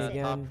kill Where me is it?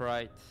 again. Top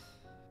right.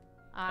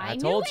 I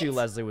knew told you it.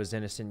 Leslie was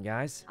innocent,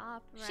 guys.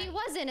 Top right. She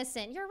was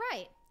innocent. You're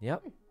right.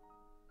 Yep.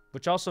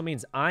 Which also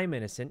means I'm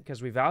innocent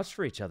because we vouched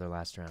for each other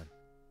last round.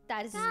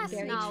 That is That's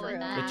very not true. what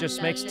that It just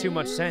that makes too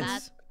much is-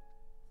 sense.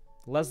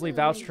 Leslie doesn't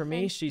vouched make for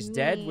me. sense She's to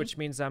dead, me. which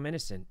means I'm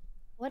innocent.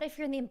 What if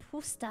you're in the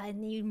imposta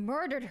and you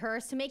murdered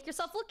her to make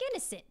yourself look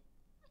innocent?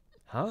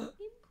 Huh?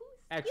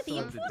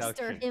 Excellent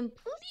imposter. deduction.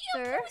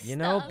 Imposter. You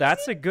know,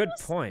 that's a good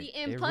point. The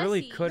It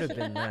really impussy. could have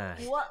been that.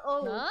 What?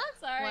 Oh, Huh?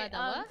 sorry. What, the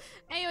what?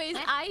 Anyways,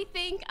 I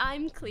think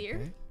I'm clear.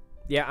 Okay.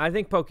 Yeah, I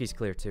think Poki's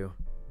clear too.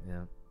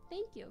 Yeah.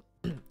 Thank you.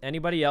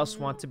 Anybody else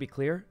want to be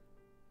clear?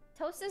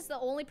 Toast is the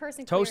only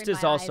person Toast clear in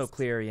is my also eyes.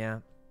 clear, yeah.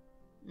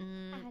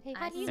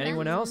 How do you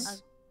Anyone know?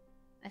 else?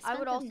 I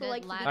would also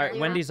like to be All right,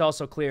 clear. Wendy's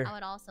also clear. I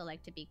would also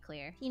like to be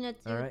clear. Tina too.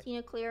 All right.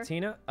 Tina clear.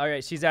 Tina? All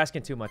right, she's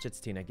asking too much. It's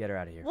Tina. Get her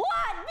out of here. What?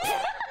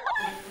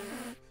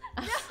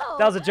 No.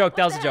 That was a joke.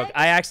 That What was a the joke. heck?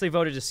 I actually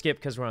voted to skip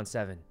because we're on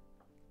 7.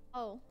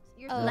 Oh,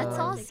 you're Let's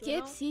all Sykkuno?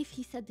 skip, see if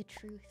he said the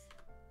truth.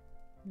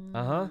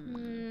 Uh-huh.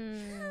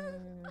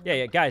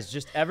 Yeah,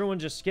 guys, everyone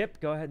just skip.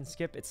 Go ahead and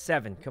skip. It's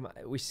 7. Come on.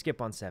 We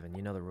skip on 7.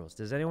 You know the rules.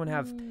 Does anyone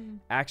have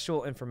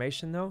actual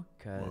information, though?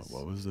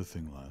 What was the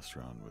thing last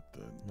round with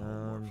the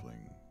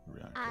morphling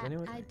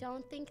reactor? I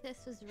don't think this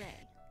was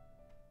Ray.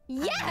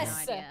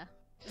 Yes! No idea.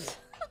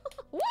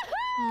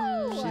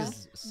 Woohoo!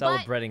 She's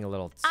celebrating a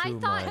little too I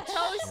thought much.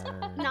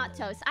 Toast, not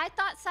Toast. I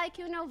thought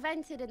Sykkuno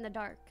vented in the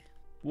dark.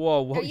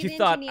 Whoa, Are you you the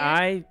thought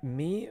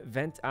engineer?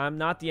 vent? I'm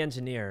not the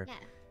engineer. Yeah.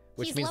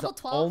 Which He's means the level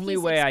 12, only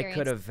he's way I experienced.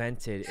 could have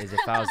vented is if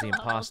I was the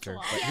imposter.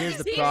 But here's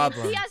the See,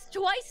 problem. He has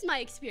twice my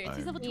experience.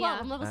 He's level 12.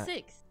 I'm level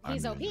 6.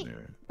 He's I'm OP. the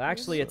engineer,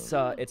 Actually,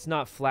 so- it's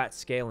not flat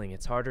scaling.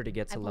 It's harder to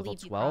get I to level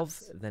believe you, 12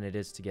 props. than it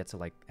is to get to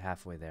like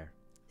halfway there.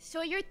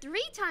 So you're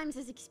 3 times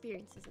as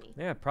experienced as me.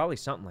 Yeah, probably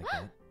something like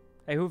that.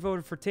 Hey, who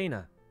voted for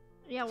Tina?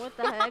 Yeah, what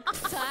the heck?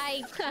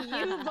 Psych,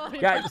 you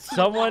voted Guys,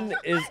 someone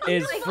is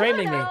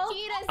framing me.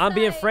 I'm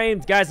being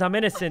framed, guys. I'm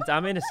innocent.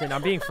 I'm innocent.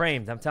 I'm being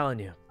framed. I'm telling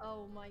you.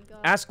 Oh my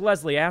god. Ask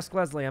Leslie. Ask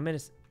Leslie. I'm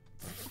innocent.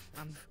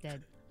 I'm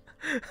dead.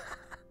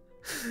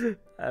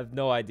 I have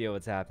no idea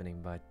what's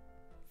happening, but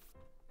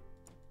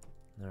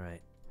all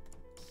right.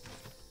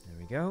 There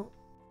we go.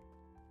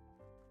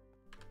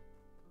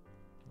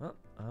 Well,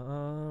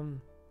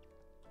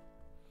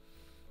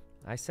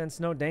 I sense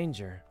no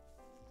danger.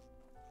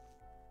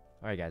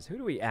 All right, guys. Who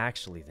do we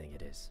actually think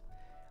it is?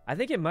 I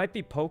think it might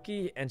be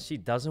Poki, and she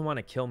doesn't want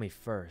to kill me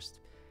first.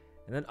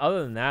 And then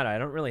other than that, I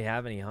don't really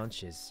have any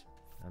hunches.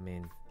 I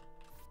mean,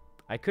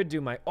 I could do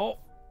my... Oh,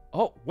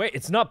 wait.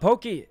 It's not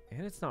Poki,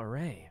 and it's not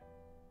Ray.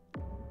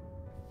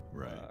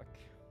 Right.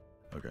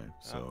 Okay,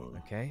 so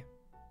Okay.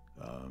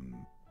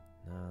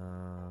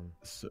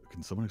 so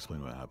can someone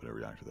explain what happened at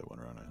reactor that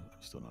went around? I'm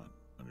still not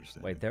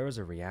understanding. Wait, there was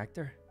a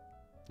reactor?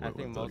 I What,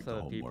 think with, most like, of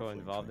the whole people morphling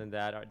involved thing? in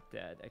that are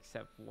dead,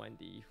 except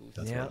Wendy, who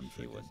That's said what I'm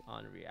she was thinking.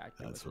 on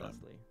reactor That's with what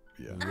I'm- Leslie.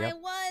 Yeah. Yep. I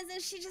was,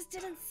 and she just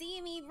didn't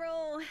see me, bro.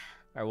 All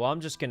right, well,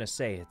 I'm just going to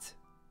say it.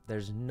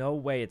 There's no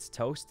way it's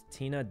Toast.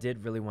 Tina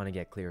did really want to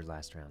get cleared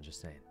last round,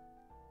 just saying.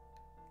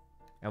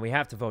 And we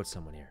have to vote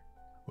someone here.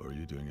 What were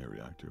you doing at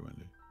reactor,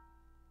 Wendy?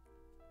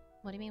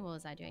 What do you mean, what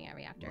was I doing at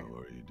reactor? What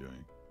were you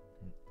doing?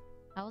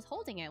 I was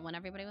holding it when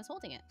everybody was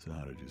holding it. So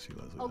how did you see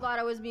Leslie? Oh then? god,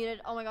 I was muted.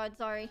 Oh my god,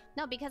 sorry.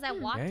 No, because I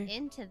walked Okay.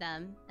 into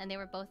them, and they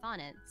were both on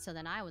it, so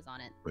then I was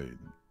on it, Wait,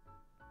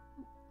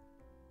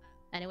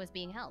 and it was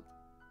being held.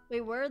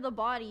 Wait, where are the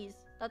bodies?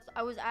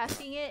 I was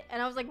asking it,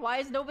 and I was like, why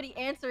is nobody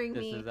answering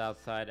This me? is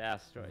outside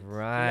asteroids.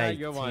 Right,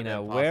 you're one of the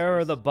Tina. Where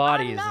are the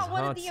bodies? I'm not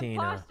one huh, of the Tina?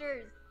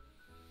 imposters.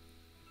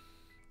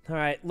 All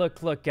right,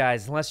 look,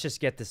 guys. Let's just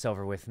get this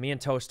over with. Me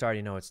and Toast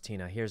already know it's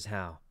Tina. Here's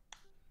how.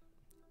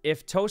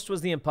 If Toast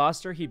was the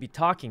imposter, he'd be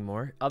talking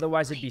more.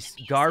 Otherwise, it'd be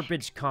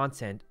garbage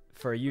content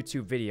for a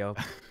YouTube video.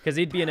 Because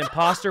he'd be an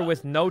imposter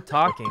with no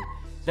talking.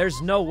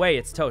 There's no way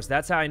it's Toast.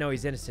 That's how I know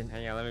he's innocent.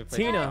 Hang on, let me play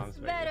Tina. some songs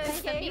for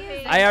you.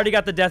 Better I already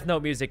got the Death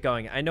Note music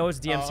going. I know it's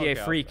DMCA okay,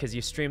 free okay. because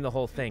you streamed the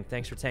whole thing.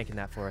 Thanks for tanking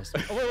that for us.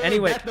 Wait,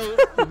 Anyway. Death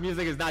Note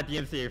music is not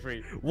DMCA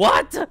free.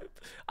 What?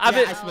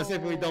 I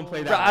specifically don't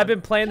play that. Bro, I've one.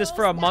 been playing this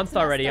for a month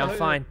already. I'm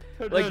fine.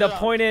 Like, the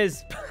point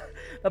is...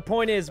 The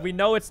point is, we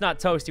know it's not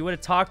Toast. He would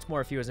have talked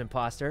more if he was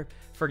imposter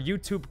for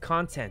YouTube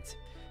content.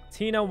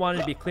 Tina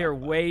wanted to be clear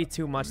way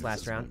too much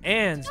last round,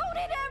 and So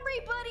did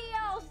everybody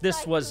else.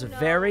 this was Sykkuno.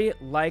 very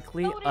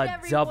likely So did a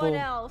everyone double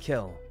else.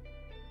 kill.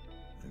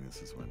 I think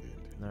this is Wendy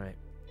and Tina. All right,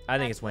 I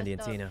think That's it's Wendy and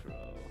messed up. Tina. Bro.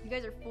 You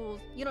guys are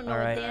fools. You don't know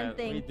Alright. a damn We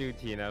thing. do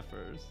Tina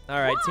first.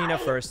 All right, Tina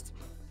Why? first.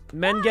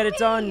 Men get it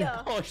done. Me?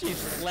 Oh, she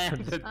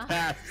slammed the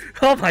task.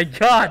 Oh my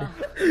God,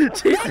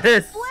 Jesus.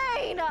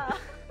 Explain.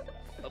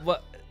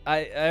 What?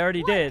 I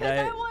already did. Because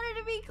I wanted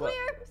to be clear.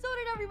 So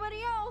did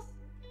everybody else.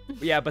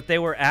 Yeah, but they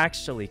were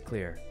actually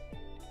clear.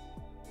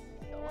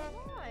 So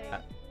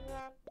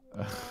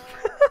am I.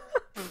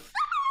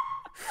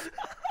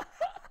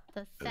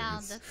 The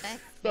sound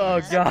effects. Oh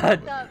man.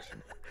 God. Up.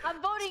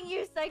 I'm voting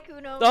you,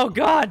 Sykkuno. Oh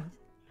God.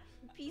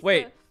 Piece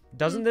Wait, of-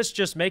 doesn't this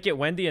just make it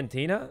Wendy and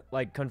Tina?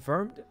 Like,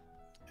 confirmed?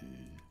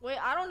 Wait,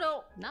 I don't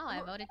know. No,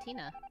 I voted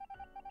Tina.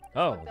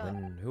 Oh, Fuck up.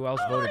 then who else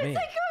I voted voted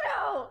me?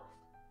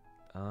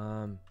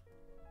 Sykkuno.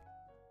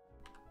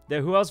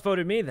 Then who else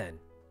voted me then?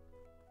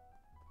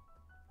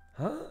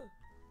 Huh?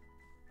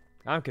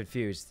 I'm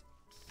confused.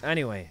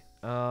 Anyway,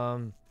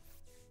 alright,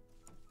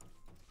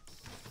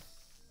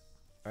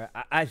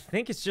 I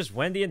think it's just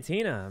Wendy and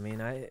Tina. I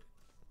mean, I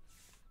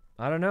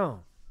don't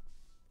know.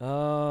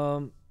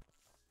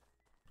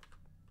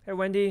 Hey,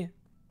 Wendy.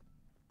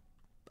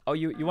 Oh,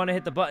 you want to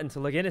hit the button to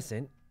look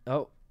innocent?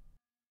 Oh.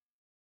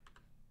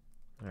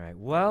 All right.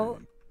 Well,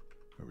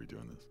 Are we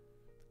doing this?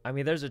 I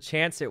mean, there's a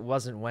chance it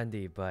wasn't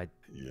Wendy, but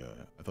Yeah,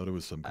 I thought it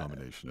was some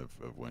combination of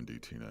Wendy,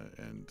 Tina,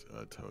 and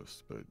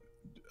Toast, but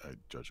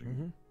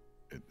judging,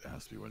 it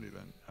has to be Wendy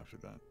then after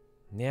that.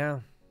 yeah.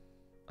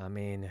 I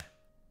mean,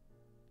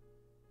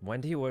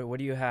 Wendy, what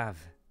do you have?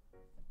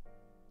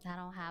 I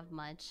don't have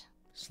much.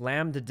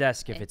 Slam the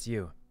desk if it's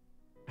you.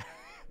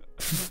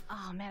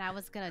 Oh man, I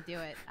was gonna do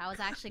it. I was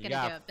actually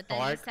gonna do it, but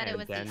then you said it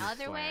was the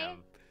other way.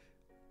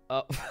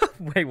 Oh,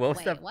 wait, what was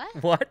Wait, that?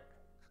 what?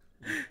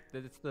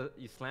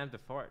 You slam the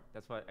fart.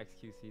 That's what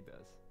XQC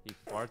does. He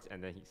farts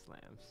and then he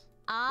slams.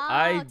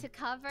 Oh, to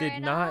cover did it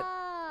not.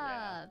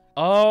 up.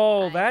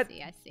 Oh, I that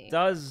see.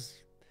 does.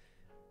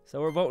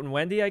 So we're voting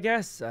Wendy, I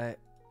guess.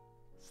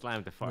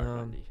 Slam the fart,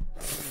 Wendy.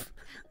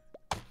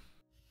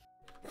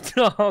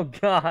 Oh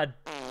God.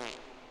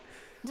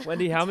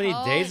 Wendy, how many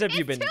days have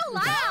you been? Too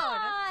loud.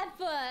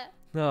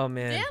 Oh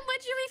man. Damn,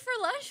 what'd you eat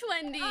for lunch,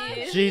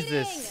 Wendy?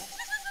 Jesus.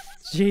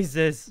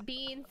 Jesus.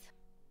 Beans.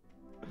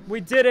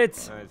 We did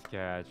it. Nice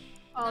catch.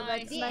 Oh,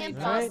 that's The nice.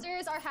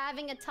 imposters are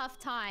having a tough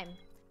time.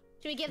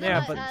 Should we give them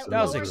Yeah, a, but a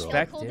that was lower skill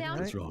expected, cooldown?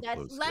 right? Real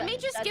close. Let me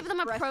just give them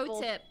a pro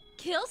stressful. tip.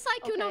 Kill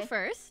Sykkuno Okay.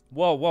 first.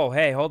 Whoa,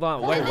 hey, hold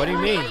on. Wait, what do you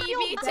mean?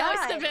 Maybe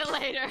toast a bit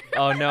later.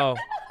 Oh no.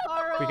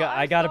 Carl,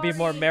 I gotta be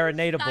more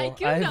marinatable.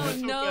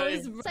 Sykkuno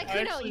knows.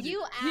 Sykkuno,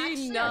 you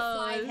actually are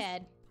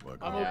flyhead.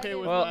 I'm okay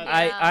with Well, that.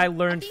 I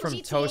learned think from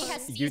GTA Toast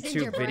has seasoned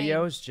YouTube your brain.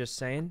 videos, just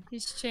saying.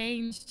 He's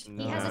changed.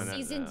 He has a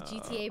seasoned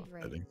GTA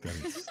brain. I think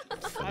that is.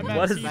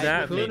 What does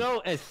that mean?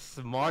 Sykkuno is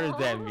smarter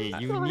than me.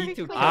 You need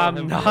to kill I'm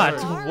him not.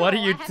 first. What are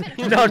you? I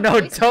haven't No, heard no.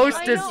 his voice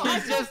Toast in is. a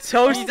while.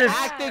 Toast is.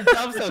 acting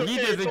dumb so he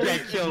doesn't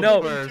get killed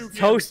No, first.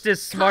 Toast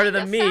is smarter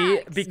than me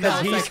facts.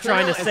 because No, he's Sykkuno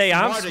trying to is say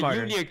I'm smarter. smarter.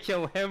 You need to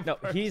kill him No,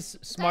 first. he's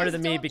smarter Guys,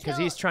 than me don't because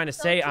kill- he's trying to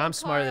don't say kill I'm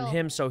smarter than Carl.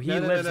 him, so he No,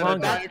 lives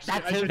longer.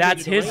 That's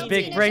That's his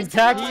big brain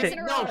tactic.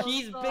 No,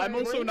 he's big. I'm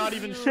also not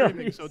even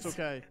streaming, so it's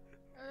okay.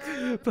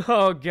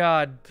 Oh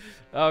God.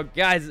 Oh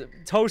guys,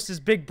 Toast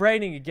is big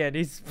braining again.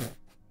 He's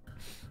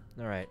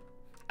all right.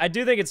 I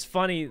do think it's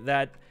funny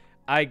that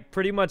I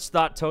pretty much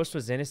thought Toast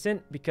was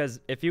innocent because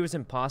if he was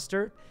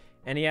imposter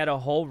and he had a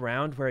whole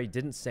round where he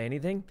didn't say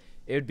anything,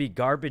 it would be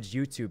garbage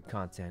YouTube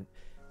content,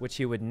 which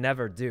he would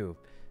never do.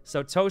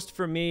 So Toast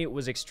for me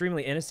was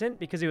extremely innocent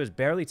because he was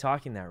barely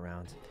talking that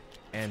round.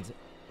 And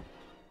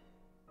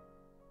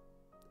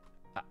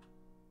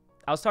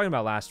I was talking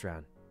about last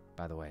round,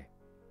 by the way.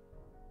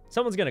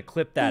 Someone's gonna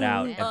clip that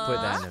out and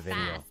put that in a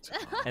video,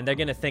 and they're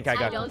gonna think I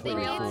got don't think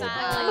completely it's fooled.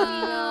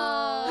 that.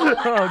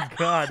 Oh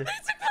God!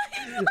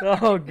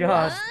 Oh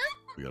God!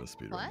 We gotta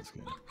speed run this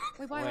game.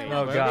 Wait, why? Wait,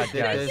 Oh, whoever God,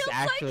 did guys. this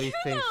actually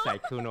thinks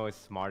Sykkuno is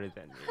smarter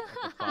than me.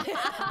 What the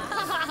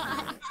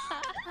fuck?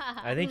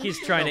 I think he's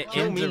trying to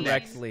Kill me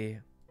indirectly.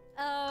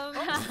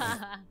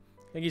 I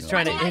think he's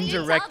trying Why to didn't you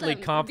tell indirectly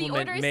them?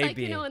 compliment The order is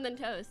maybe. Sykkuno and then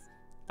toast.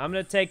 I'm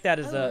gonna take that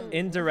as an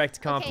indirect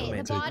Okay,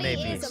 compliment. the body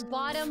Maybe. is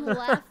bottom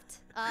left,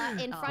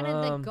 in front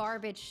of the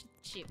garbage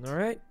chute. All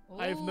right.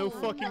 I have no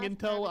fucking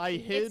intel. I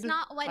hid. It's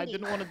not Wendy. I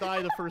didn't want to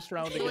die the first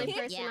round The only again.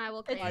 person Yeah. I will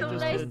It's claim. I so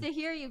just nice did. to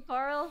hear you,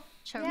 Carl.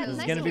 Yeah, This is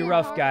nice gonna to be hear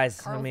rough, Carl. guys.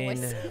 I Carl mean,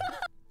 voice.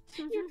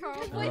 Your Carl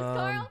voice,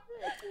 Carl.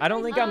 I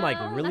don't think I'm like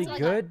really that's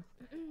what I good,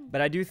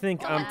 but I do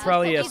think I'm that's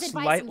probably a Poki's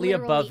advice slightly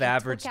literally above took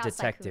average out Sykkuno.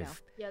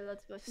 detective. Yeah,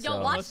 let's go. Yo, So-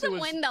 watch Unless it them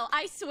was- win though.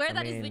 I swear I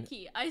that is the mean,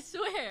 key. I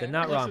swear. They're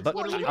not Unless wrong, it's but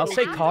literally I'll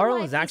say Poki. Carl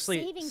is Afterlife is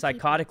actually saving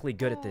psychotically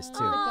good at this The too.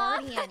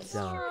 Guardians.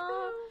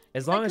 So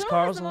as long as Sykkuno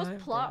Carl's has the most alive,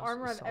 plot yeah,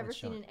 armor I've solid ever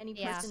shot. seen in any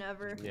Yeah. person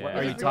ever. Yeah. What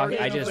are you He's talking?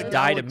 I guardian of just the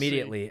died galaxy.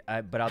 immediately,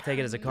 but I'll take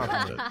it as a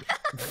compliment.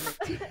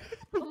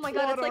 Oh my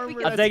god, it's like we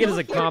Plot can I'll take it still as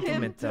a hear him.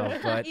 compliment though,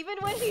 but Even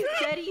when he's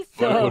dead, he's What,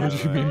 still. what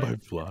did you mean by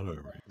plot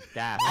armor?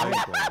 Daft,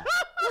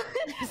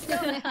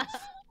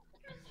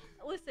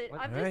 Listen,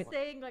 What? I'm Alright. just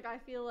saying, like, I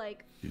feel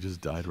like You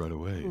just died right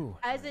away. Ooh,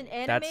 as an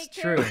anime That's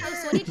character, true.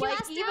 So what did you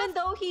like, ask, even Steph?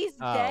 though he's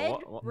dead,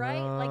 right?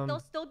 Like, Um, they'll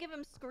still give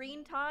him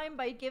screen time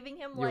by giving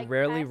him You're like.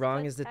 rarely past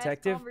wrong clips, as past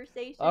detective.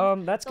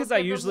 conversations. That's because They'll I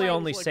give him, usually like,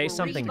 only say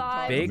something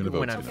revives. big I'm gonna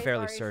when vote I'm for you.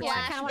 fairly Sorry. certain. Yeah,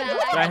 I kinda Flashback.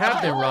 wanna But I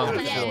have been wrong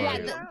Yeah, before.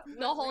 yeah,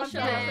 the whole I'm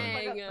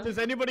sorry. shebang. Does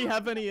anybody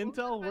have any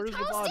intel? Where's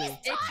the body?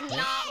 It's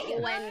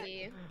not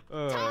Wendy.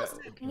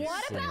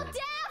 What about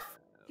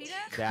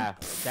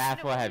Daff?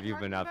 Daft, what have you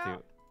been up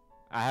to?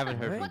 I haven't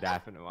heard from Alright.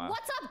 Daft in a while.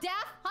 What's up,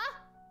 Daff? Huh?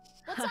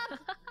 What's up?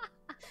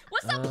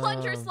 What's up,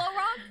 Plunger Slow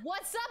Rock?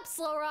 What's up,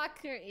 Slow Rock?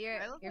 I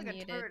look You're like a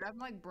muted. turd. I'm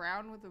like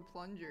brown with a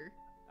plunger.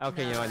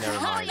 Okay, you know what? Never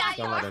Oh, mind. yeah,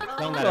 Don't let you him. are.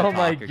 Don't let Oh him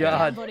my talk again.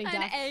 God. Voting An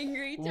Daff.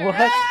 angry turd. What?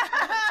 I'm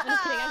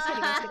just kidding, I'm just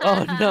kidding, I'm just kidding.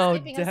 Oh no, I'm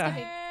skipping, I'm Daff.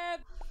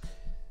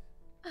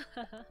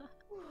 skipping.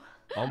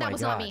 Oh my That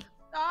was not God. me.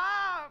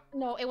 Stop!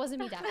 No, it wasn't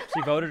me, Daff.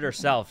 She voted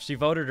herself. She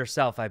voted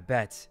herself, I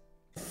bet.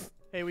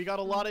 Hey, we got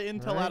a lot of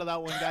intel Alright. out of that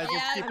one, guys. Let's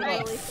Yeah, keep I'm it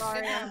up. really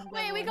sorry.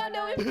 Wait, we got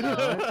no info.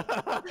 Alright.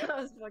 That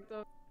was fucked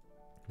up.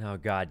 Oh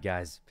God,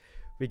 guys.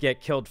 We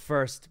get killed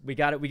first. We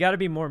gotta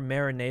be more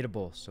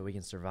marinatable so we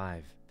can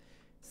survive.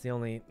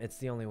 It's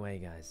the only way,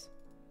 guys.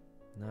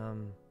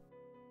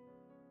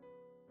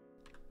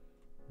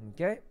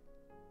 Okay.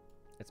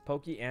 It's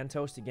Poki and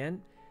Toast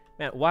again.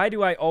 Man, why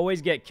do I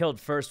always get killed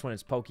first when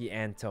it's Poki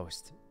and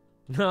Toast?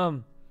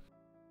 Alright.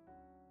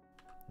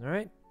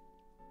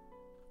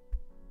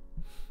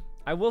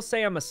 I will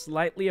say I'm a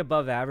slightly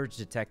above average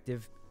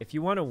detective. If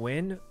you want to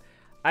win,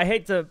 I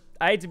hate to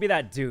be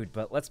that dude,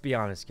 but let's be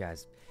honest,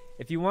 guys.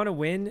 If you want to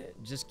win,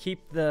 just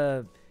keep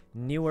the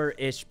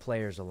newer-ish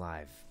players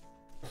alive.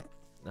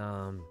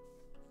 All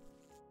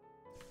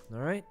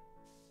right.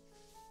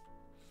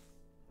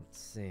 Let's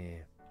see.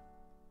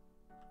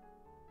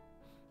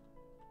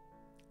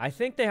 I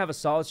think they have a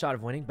solid shot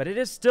of winning, but it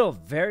is still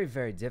very,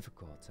 very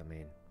difficult. I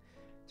mean,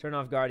 turn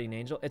off Guardian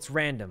Angel. It's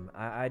random.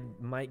 I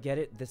might get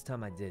it. This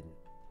time I didn't.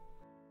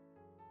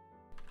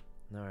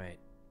 All right.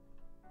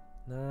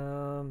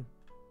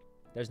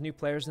 There's new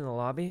players in the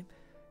lobby.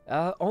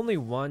 Only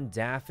one.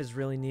 Daff is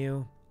really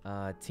new.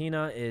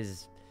 Tina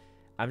is,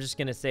 I'm just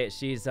going to say it.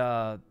 She's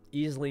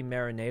easily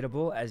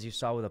marinatable, as you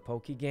saw with a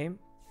Poki game.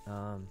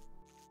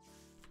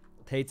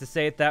 Hate to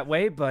say it that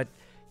way, but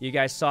you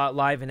guys saw it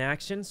live in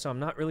action, so I'm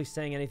not really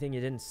saying anything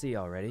you didn't see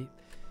already.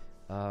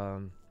 I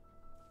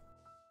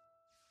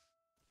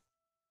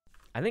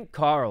think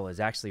Carl is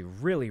actually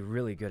really,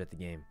 really good at the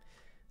game.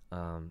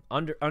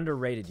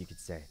 Underrated, you could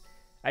say.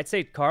 I'd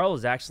say Carl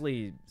is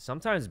actually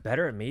sometimes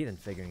better at me than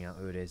figuring out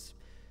who it is.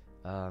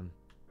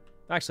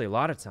 Actually, a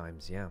lot of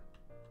times, yeah.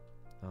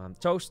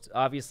 Toast,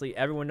 obviously,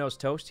 everyone knows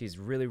Toast. He's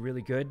really,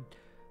 really good.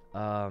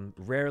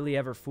 Rarely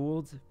ever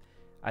fooled.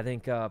 I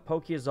think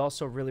Poki is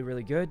also really,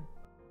 really good.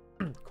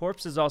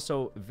 Corpse is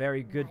also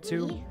very good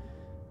too.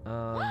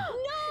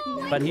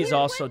 But he's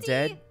also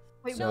dead.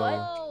 Wait, so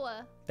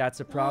what? that's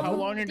a problem. How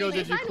long ago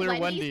did you clear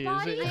Wendy?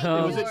 Was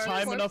it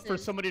time enough for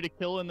somebody to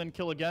kill and then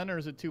kill again, or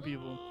is it 2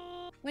 people?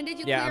 When did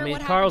you Yeah, clear? I mean,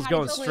 What Carl's happened?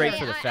 How going did you straight clear?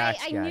 for the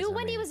facts, I guys. knew I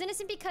Wendy mean. was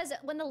innocent because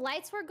when the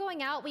lights were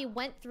going out, we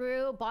went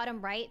through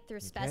bottom right through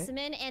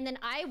specimen, and then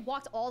I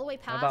walked all the way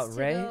How past about to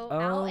Ray? go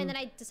out, and then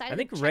I decided I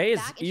think to check Ray is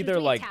back, and she was either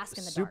doing a like task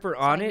in the super dark,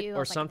 so on I it, knew, or like,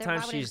 they're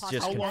sometimes probably she's gonna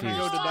just cause How long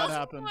confused. ago did that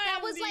happen? That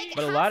was like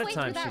But a lot of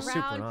halfway times through she's that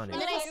super round, on it.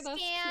 and then I Oh,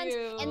 that's scanned,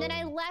 cute. and then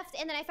I left,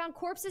 and then I found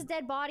Corpse's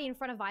dead body in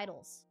front of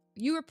Vitals.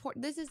 You report.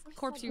 This is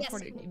corpse. You Yes,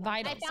 reported.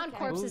 I Vitals. found Okay.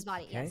 Corpse's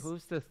body. Okay. Yes.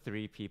 Who's the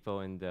 3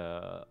 people in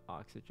the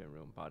oxygen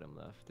room, bottom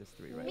left? There's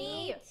 3 right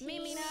Me, now.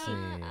 me.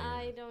 Tina,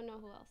 I don't know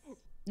who else.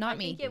 Not I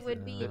me. think it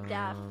would be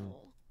Daff.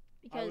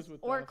 Because with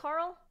or Daff.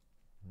 Carl,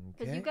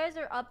 because Okay. you guys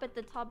are up at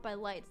the top by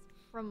lights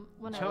from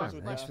when I Charm, was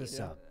thanks left. for the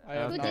sub.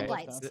 Who did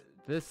lights?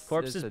 This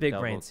Corpse is a big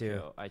double brain, too.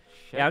 kill. I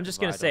Yeah, I'm checked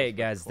just gonna say it, vitals with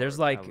guys. There's Corpse.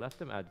 like I left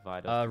them at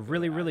vitals a to go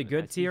really, to really admin. I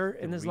good see tier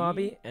in this 3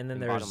 lobby, and then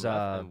in there's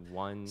bottom left and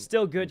 1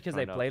 still good in because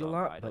they front played a of,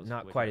 lot, but vitals,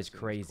 not which quite I as assume is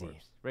crazy.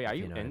 Corpse. Ray, are if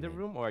you know what I in the mean.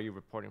 room or are you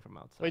reporting from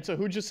outside? Wait, so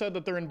who just said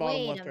that they're in bottom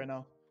Wait left a- right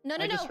now? No,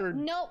 I just heard-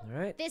 no. All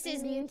right. This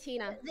is Me and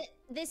Tina.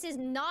 This is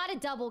not a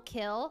double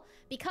kill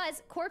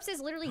because Corpse is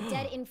literally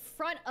dead in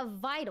front of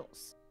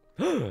Vitals.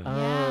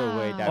 Oh,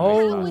 wait, that Oh.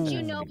 makes How a would lot you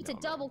of know sense. it's a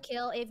double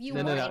kill if you No,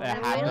 were no, no, in it the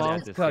happened middle at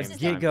of the Because same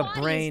Corpse's time. Giga body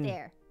is Brain.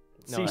 there?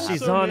 No, See, it she's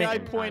happened on at the I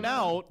same point time.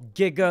 out.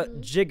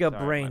 Giga Sorry,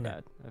 my Brain.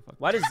 bad. I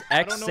fucked Why does I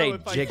X don't know say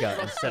if I Giga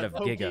trust instead that of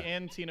Poki Giga?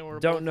 and Tina were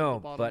both Don't at know, the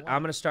bottom but left.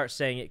 I'm gonna start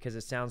saying it because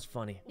it sounds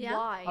funny. Yeah.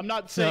 Why? I'm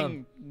not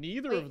saying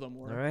neither of them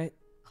were. All right.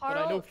 But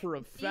Carl, I know for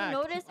a fact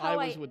notice I how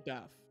was I- with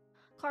Daff.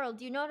 Carl,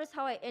 do you notice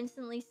how I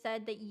instantly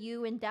said that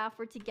you and Daff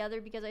were together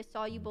because I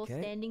saw you both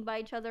Okay. standing by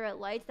each other at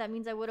lights? That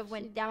means I would have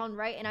went down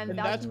right, and I'm And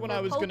vouching that's when for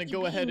I was gonna Poki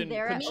go ahead being and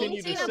there at continue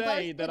lights. to Tina say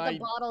busted that the I.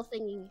 bottle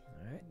thingy.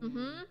 All right.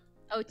 Mm-hmm.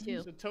 Oh,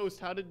 2. So Toast,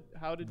 how did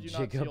you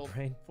not Giga seal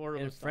Brain. 4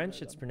 of In us down French,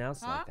 there it's then?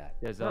 pronounced like that.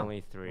 There's Oh, only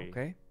 3.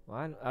 Okay.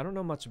 Well, I don't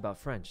know much about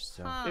French,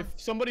 so Huh. If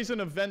somebody's in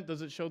a vent,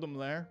 does it show them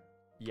there?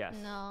 Yes.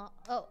 No.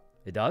 Oh,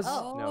 it does.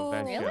 Oh. No,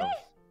 vent really? shows.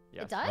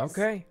 Yes. it does.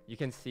 Okay. You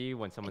can see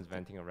when someone's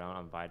venting around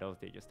on vitals,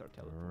 they just start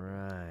teleporting.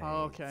 Right.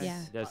 Oh, okay.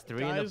 Yeah. There's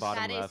 3 in the Guys-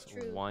 bottom That is left,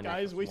 true. 1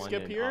 Guys, we one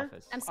skip in here?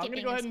 office. I'm I'm skipping.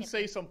 gonna go ahead I'm and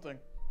say skipping. something.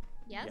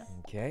 Yes?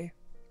 Okay.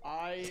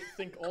 I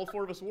think all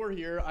 4 of us were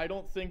here. I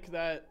don't think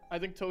that. I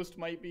think Toast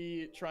might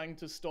be trying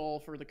to stall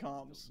for the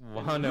comms.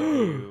 One of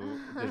you.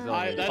 There's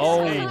only That's,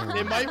 Oh. hey,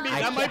 it might be.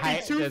 I That might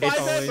can't- be 2 there's 5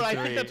 only heads, but I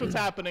 3. think that's what's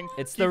happening.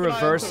 It's Keep the an eye on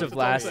reverse Toast, of that's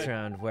all I'm last saying.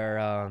 round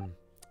where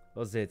what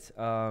was it?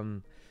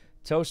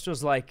 Toast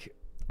was like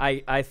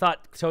I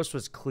thought Toast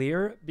was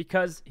clear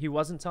because he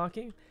wasn't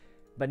talking,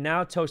 but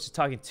now Toast is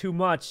talking too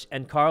much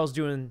and Carl's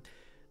doing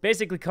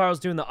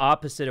the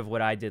opposite of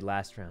what I did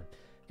last round.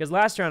 Because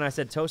last round I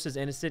said Toast is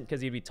innocent because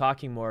he'd be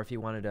talking more if he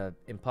wanted a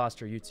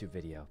imposter YouTube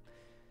video.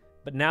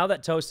 But now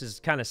that Toast is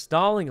kind of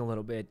stalling a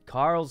little bit,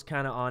 Carl's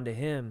kind of onto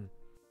him.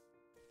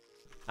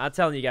 I'm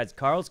telling you guys,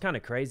 Carl's kind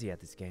of crazy at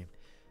this game.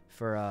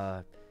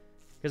 Because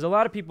a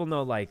lot of people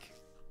know, like,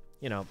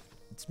 you know,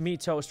 it's me,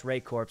 Toast, Ray,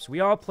 Corpse.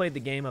 We all played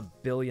the game a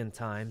billion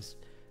times.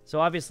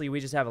 So obviously we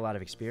just have a lot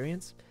of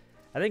experience.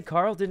 I think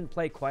Carl didn't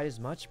play quite as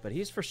much, but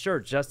he's for sure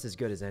just as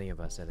good as any of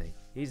us, I think.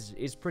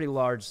 He's pretty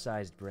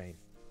large-sized brain.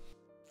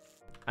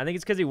 I think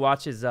it's because he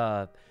watches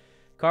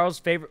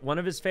one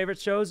of his favorite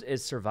shows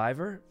is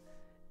Survivor,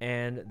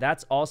 and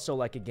that's also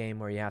like a game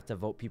where you have to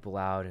vote people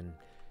out and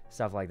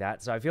stuff like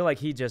that. So I feel like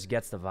he just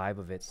gets the vibe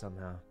of it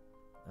somehow.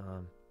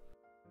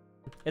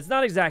 It's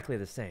not exactly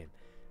the same,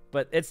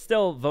 but it's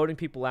still voting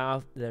people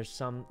out. There's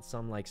some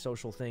like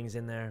social things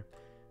in there.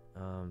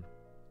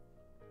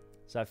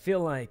 So I feel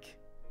like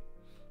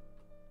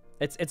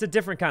it's a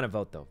different kind of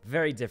vote though,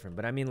 very different.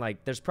 But I mean,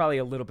 like, there's probably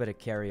a little bit of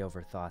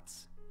carryover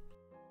thoughts.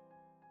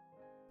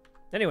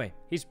 Anyway,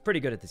 he's pretty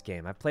good at this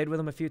game. I played with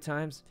him a few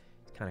times.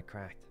 He's kind of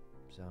cracked,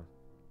 so.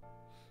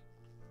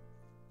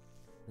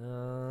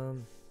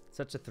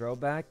 Such a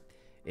throwback.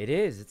 It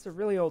is. It's a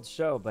really old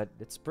show, but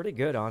it's pretty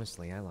good,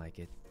 honestly. I like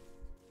it.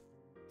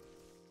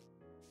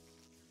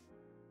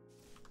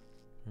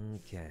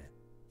 Okay.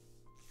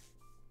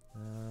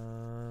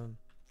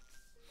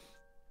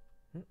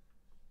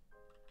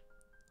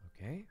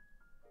 Okay.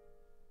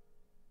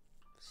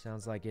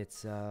 Sounds like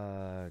it's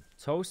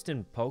Toast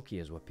and Poki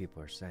is what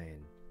people are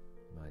saying.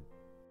 But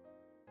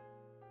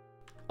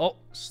oh,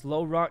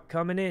 Slow Rock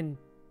coming in.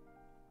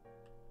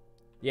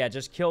 Yeah,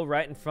 just kill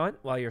right in front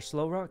while you're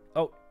Slow Rock.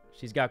 Oh,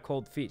 she's got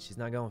cold feet. She's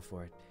not going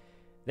for it.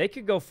 They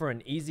could go for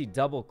an easy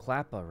double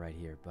clappa right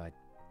here, but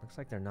looks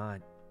like they're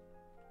not.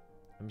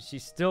 I mean,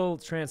 she's still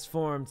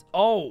transformed.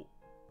 Oh!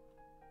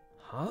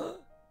 Huh?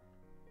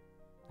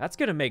 That's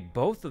gonna make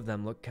both of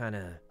them look kind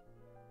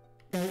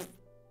of...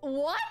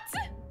 What?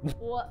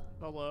 What?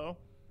 Hello?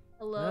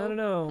 Hello? I don't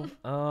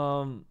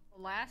know.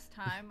 Last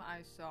time I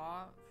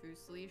saw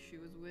Fuslie, she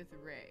was with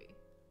Ray.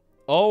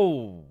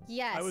 Oh!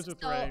 Yes. I was with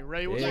so, Ray.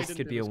 Ray was. This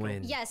could be a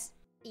win. Yes.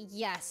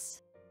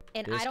 Yes.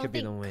 And This I don't could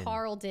be the think win.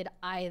 Carl did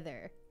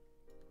either.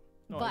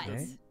 No, I But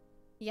didn't.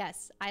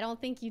 yes, I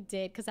don't think you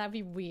did because that'd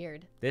be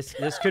weird. This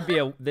could be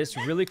a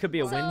really could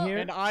be a win here.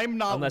 And I'm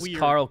not unless weird.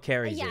 Carl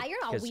carries it. Yeah,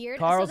 you're not 'cause weird.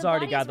 Carl's so the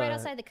already body's got the. right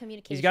outside the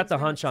communications He's got the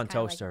room, hunch which on is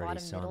kinda Toast like already,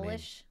 bottom so I mean.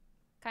 middle-ish,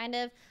 kind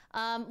of.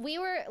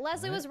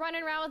 Leslie was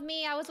running around with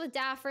me. I was with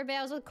Daff for a bit.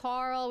 I was with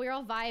Carl. We were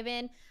all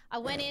vibing. I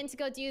went in to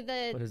go do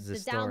the What is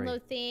this download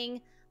story?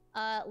 thing.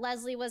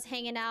 Leslie was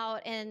hanging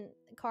out and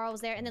Carl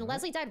was there. And then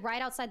Leslie died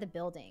right outside the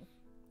building.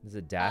 Is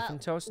it Daff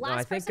and Toast? No, Last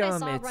I think person I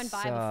saw it's run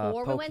by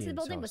before we went Poki to the and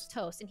building was Toast.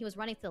 Toast, and he was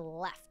running to the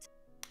left.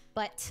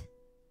 But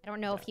I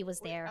don't know if he was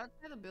there.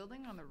 Outside the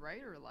building on the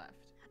right or left?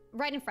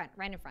 Right in front.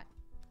 Right in front.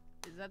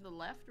 Is that the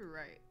left or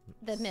right?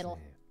 The middle.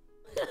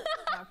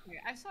 Okay,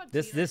 I saw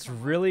This Tina come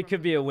up really from could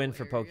the be a win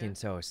middle for Poki area and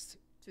Toast.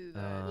 To the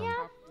Yeah.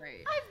 top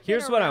right.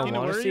 Here's what I Tina,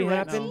 want where to are see you right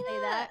happen. now? Say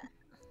that.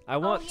 I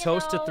want you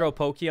Toast to know, throw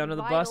Poki under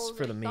the bus vitals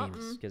for or the memes,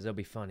 something. because they'll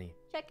be funny.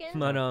 Check in.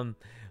 But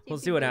we'll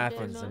see what people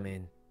happens. did I not.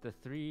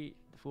 mean,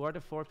 Who are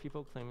the 4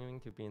 people claiming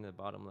to be in the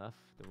bottom left?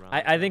 The round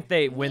I think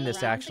they win Me,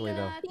 this actually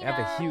though. Tina, They have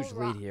a huge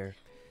Rock. lead here.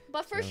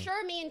 But for So-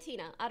 sure, me and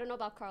Tina. I don't know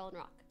about Carl and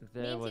Rock.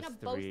 There me and was Tina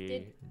both 3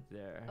 did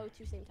there.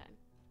 O2 same time.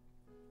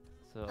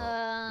 So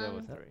there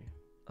was 3.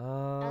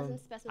 As in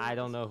specimen I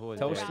don't know who was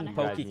Toast there. and You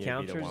guys Poki need to be the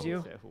counters one you.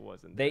 who said who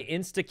wasn't They there.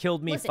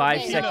 insta-killed me Listen, 5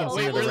 wait, no, seconds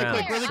wait, into the really round.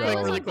 quick, So, really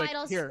really quick. quick.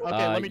 Vitals. Here,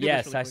 okay, let me do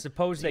yes, this really I quick.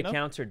 suppose they Tina?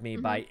 countered me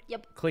by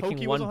Yep. clicking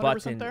Poki one was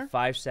 100% button there?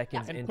 5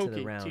 seconds And into the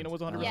Poki. round. Tina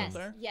was 100% Yes,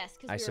 there? yes,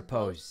 because I we were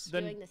suppose. both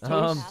Then doing the same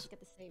Toast- task at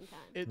the same time.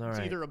 It's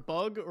Alright. either a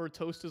bug or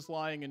Toast is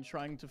lying and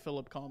trying to fill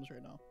up comms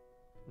right now.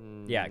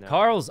 Yeah, No,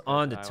 Carl's because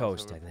on to I also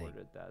Toast, I think.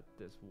 reported that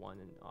there's one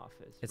in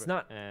office. It's Ra-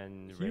 not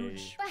and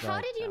huge. But how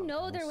But, did you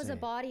know we'll there was a see.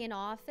 body in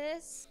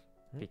office?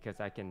 because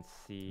I can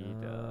see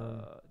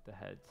the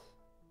heads.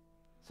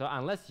 So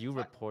unless you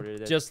reported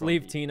it, Just from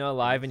leave the Tina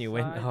alive and you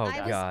win. inside, Oh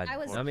that's God. I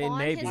was I mean, on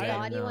maybe. his I don't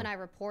body know. when I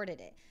reported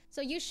it.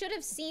 So you should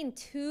have seen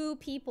 2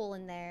 people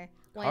in there.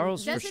 When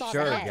Carl's you for Does it saw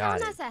sure the still head. got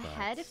count it, as a but,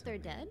 head if they're I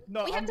mean- dead?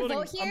 No, We have I'm to voting.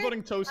 vote here? I'm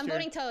voting Toast I'm here.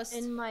 voting Toast.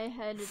 In my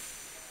head,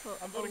 it's.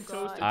 I'm voting oh,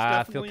 Toast. It's God.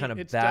 I feel definitely- kinda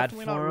it's bad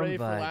definitely for not him, Ray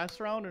but- for last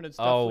round, and it's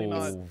definitely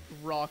not Oh.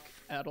 Rock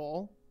at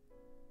all.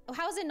 Oh,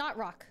 how is it not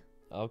Rock?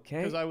 Okay.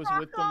 Because I was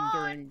with them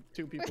during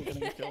 2 people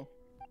getting a kill.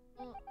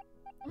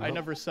 I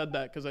never said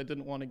that because I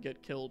didn't want to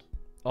get killed.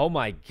 Oh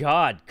my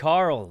God,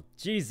 Carl.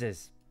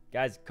 Jesus.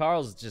 Guys,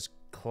 Carl's just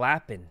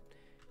clapping.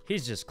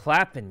 He's just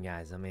clapping,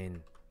 guys. I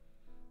mean,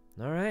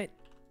 all right.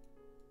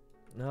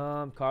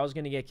 Carl's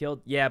going to get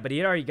killed. Yeah, but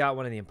he already got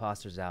one of the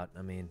imposters out.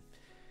 I mean,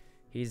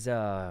 he's,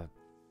 all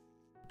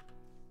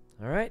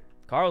right.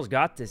 Carl's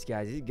got this,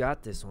 guys. He's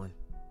got this one.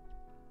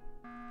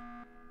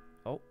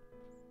 Oh.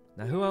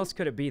 Now, who else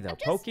could it be, though? I'm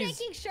just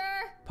making sure.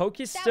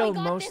 Poki's that we still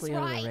got mostly this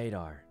on right. the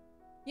radar.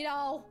 You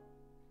know,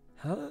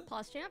 Huh?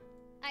 Pause champ?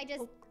 I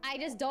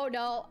just don't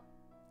know.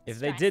 If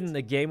they Stressed. didn't,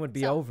 the game would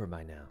be So- over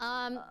by now.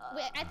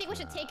 I think we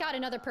should take out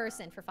another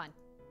person for fun,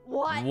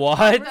 What?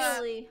 What?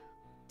 Really?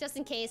 just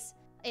in case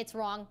it's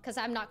wrong, because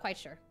I'm not quite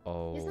sure.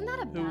 Oh. Isn't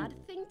that a bad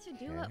thing to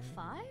do at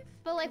 5?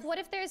 But like, what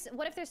if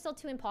there's still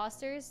 2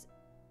 imposters?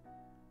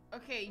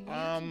 Okay, you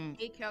can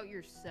take out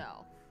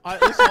yourself.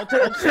 Listen,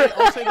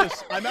 I'll say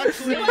this. I'm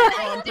actually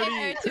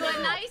pretty. To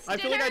a nice I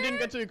feel like I didn't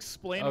get to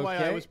explain why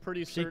I was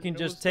pretty She certain can it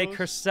just was take Toast.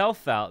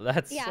 herself out.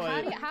 That's Yeah,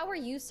 like- how are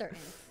you certain?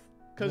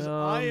 Because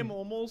I am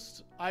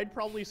almost, I'd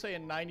probably say a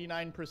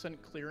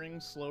 99% clearing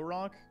Slow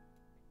Rock.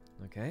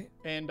 okay.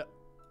 And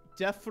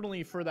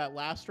definitely for that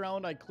last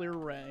round, I clear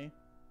Ray.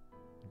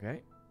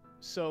 Okay.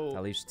 So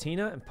That leaves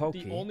Tina and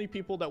Poki. the only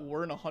people that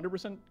weren't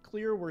 100%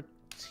 clear were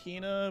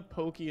Tina,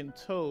 Poki, and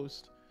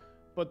Toast.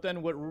 But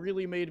then what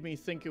really made me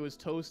think it was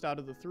Toast out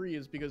of the 3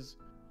 is because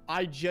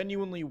I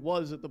genuinely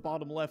was at the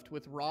bottom left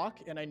with Rock,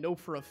 and I know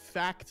for a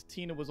fact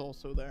Tina was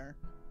also there.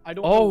 I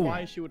don't know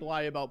why she would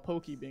lie about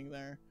Poki being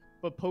there,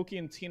 but Poki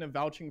and Tina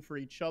vouching for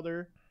each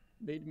other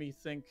made me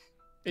think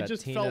it That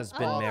just Tina's felt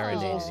been off, 'cause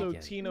marinated also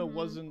again. Tina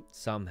wasn't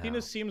Somehow.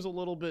 Tina seems a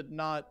little bit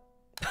not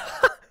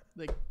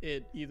like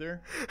it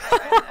either.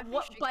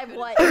 What? By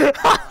what?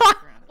 What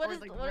What or is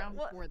like what? round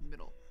what? 4 in the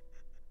middle.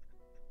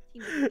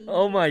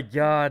 Oh my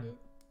god.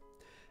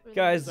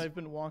 Guys, I've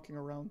been walking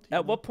around.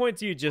 at what point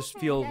do you just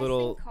feel a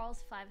little...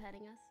 Carl's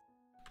 5-heading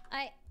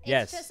us.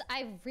 Yes. It's just,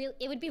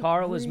 it would be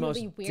Carl really is most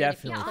weird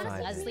definitely if you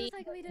fine. Leslie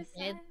Like we just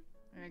did.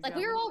 said. Like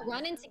we were all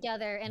running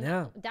together, and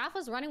Yeah. Daff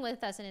was running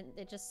with us, and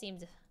it just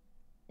seemed,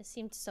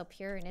 so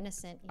pure and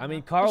innocent. I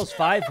mean, Carl's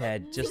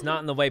 5-head, just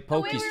not in the way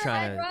Poki's were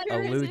trying to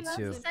runners, allude Said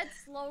to.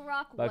 Slow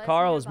Rock But was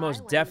Carl is nearby most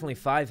when- definitely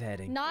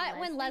 5-heading. not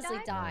when Leslie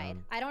Leslie died.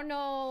 I don't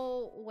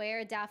know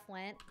where Daff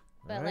went,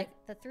 but Alright. like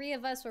the three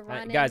of us were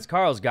running. Guys,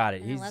 Carl's got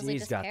it. and then Leslie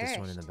He's just got this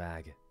one in perished. the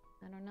bag,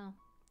 I don't know.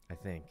 I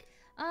think.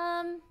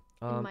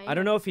 might I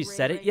don't know if he have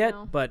said it right yet,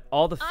 now. but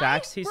all the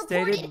facts he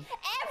reported stated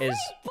is... Everybody,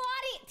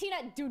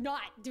 Tina, do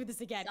not do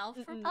this again.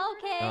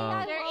 Okay,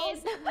 There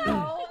is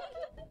no.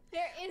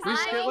 There is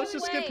no Let's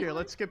just skip way. here.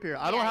 Let's skip here.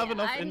 I don't have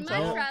enough I'd intel.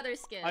 much rather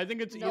skip. I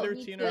think it's No, either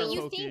me Tina too. or Wait,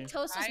 you Poki. think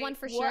Toast was one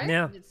for I- sure?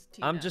 Yeah, It's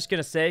I'm Tina. just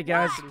gonna say,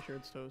 guys, Pretty sure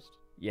it's Toast.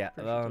 yeah,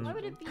 Pretty sure it's Why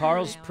would it be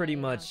Carl's Tina? pretty Yeah,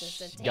 much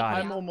this is got Tina.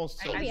 it. I'm almost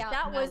I- certain. Yeah.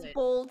 That was Smell it.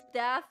 bold,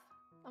 Daff.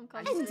 I'm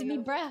coming. End for me,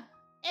 you. bruh.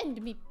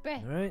 End me,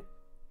 bruh.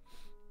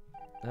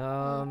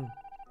 All right.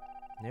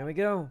 There we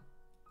go.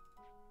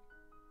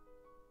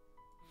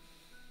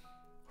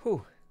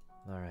 Whew.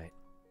 All right.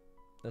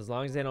 As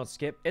long as they don't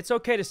skip, it's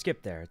okay to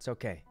skip there. It's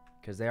okay,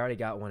 because they already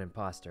got one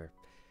imposter.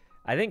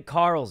 I think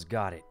Carl's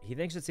got it. He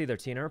thinks it's either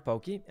Tina or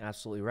Poki.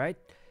 Absolutely right.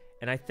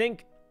 And I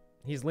think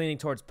he's leaning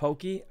towards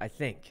Poki. I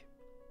think.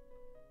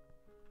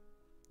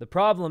 The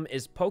problem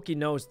is Poki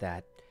knows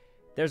that.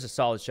 There's a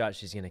solid shot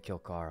she's going to kill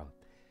Carl.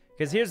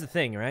 Because here's the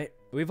thing, right?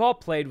 We've all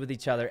played with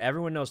each other.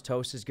 Everyone knows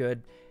Toast is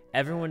good.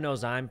 Everyone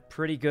knows I'm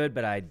pretty good,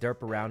 but I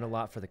derp around a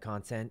lot for the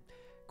content.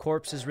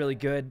 Corpse is really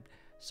good.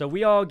 So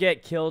we all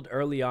get killed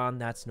early on.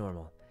 That's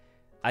normal.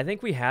 I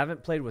think we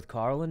haven't played with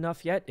Carl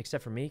enough yet,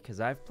 except for me, because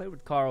I've played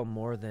with Carl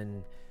more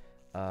than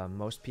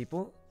most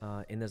people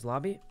in this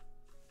lobby.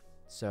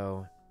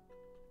 So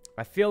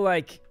I feel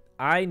like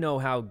I know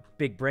how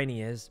big brain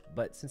he is,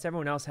 but since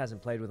everyone else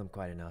hasn't played with him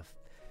quite enough,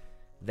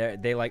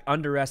 they like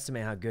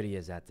underestimate how good he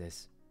is at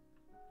this.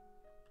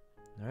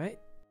 All right.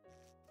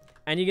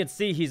 And you can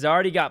see he's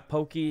already got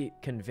Poki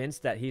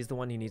convinced that he's the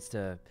one he needs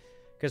to...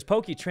 Because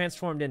Poki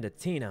transformed into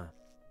Tina.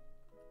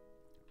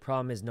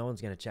 Problem is no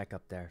one's going to check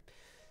up there.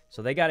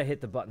 So they got to hit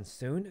the button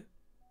soon.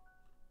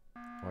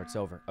 Or it's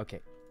over.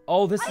 Okay.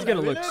 Oh, this is going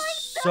to look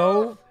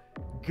so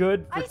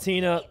good for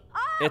Tina.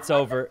 It's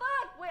over.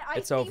 Wait,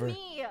 It's I over. see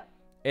me.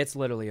 It's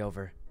literally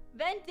over.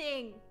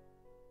 Venting.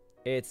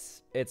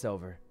 It's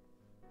over.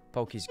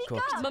 Poki's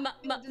cooked.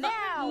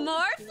 Now.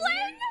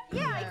 Morphlin?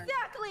 Yeah,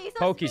 exactly. So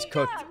Poki's speak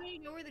cooked. up. Do we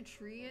know where the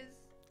tree is?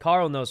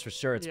 Carl knows for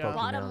sure it's Yeah. Poki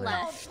Bottom now. then.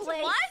 left. Don't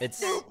play What? It's-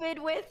 stupid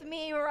with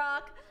me,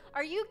 Rock.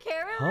 Are you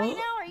Karen Huh? right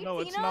now? Are you No,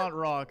 Tina? it's not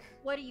Rock.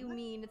 What do you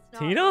mean it's not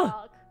Tina?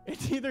 Rock?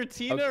 It's either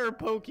Tina Okay. or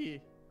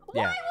Poki.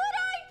 Why Yeah. would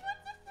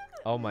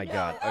I? Oh my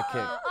god.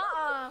 Okay.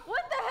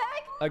 What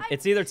the heck?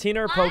 It's either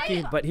Tina or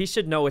Poki, but he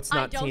should know it's I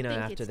not don't Tina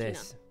think after it's Tina.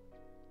 this.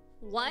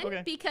 One,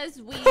 Okay. because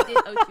we did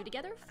O2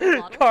 together.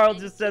 Full bottle, Carl and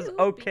just says two,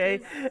 okay,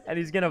 because and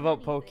he's gonna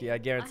vote anything. Poki. I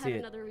guarantee I have it.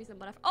 another reason,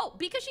 but oh,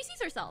 because she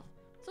sees herself,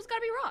 so it's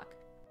gotta be Rock.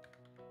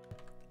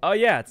 Oh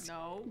yeah, it's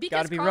No.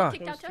 Because be Carl Rock.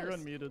 kicked out Toast, you're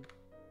Toast. unmuted.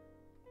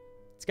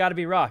 got to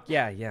be Rock.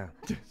 Yeah.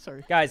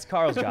 Sorry. Guys,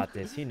 Carl's got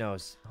this. He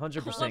knows.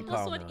 100% One plus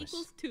Carl one knows.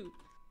 equals 2.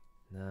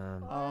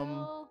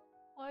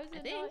 Why is I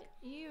it think. not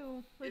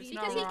you? Who do It's you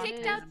Because not he Rock. kicked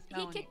It out- is. I'm he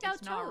telling kicked you, out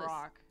it's not Toast.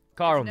 Rock.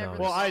 Carl It's never knows.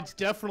 Well, the it's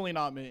definitely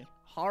not me.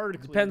 Hard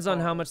clear. Depends on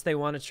how Carl. much they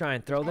want to try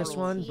and throw this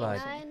one, but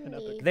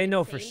they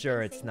know for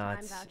sure it's not.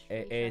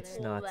 It's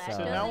not.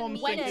 So now I'm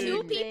When thinking-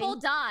 two people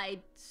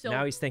died, so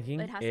Now he's thinking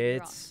it has to be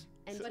Rock. it's.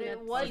 And But Tina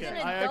it wasn't Tina- a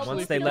I double actually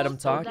Once they think let it's him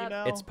talk, Poki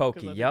now, it's 'cause Poki,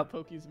 I think yup.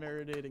 Poki's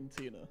marinating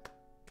Tina.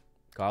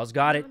 Carl's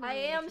got it. I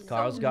am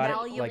Carl's so got it,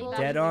 malleable like,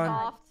 dead on.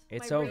 soft.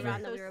 It's My over.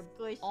 brain's We so were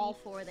squishy. all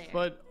four there.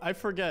 But I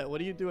forget. What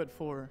do you do it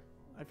for?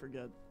 I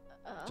forget.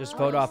 Just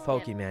vote off skip.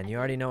 Poki, man. You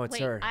already know it's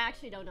Wait, her. I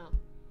actually don't know.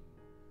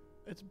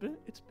 It's been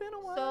a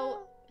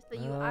while. So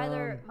you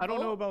either I don't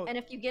know vote, about- and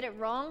if you get it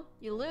wrong,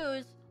 you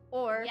lose,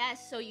 or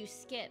Yes, so you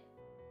skip.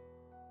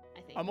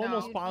 I think. I'm No.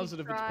 almost You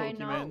positive it's try, Poki,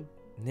 no. man.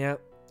 Yeah,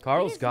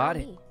 Carl's is got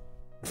not it. me.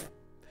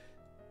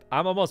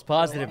 I'm almost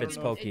positive I it's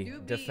don't know. It Poki. do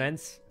be.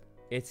 Defense,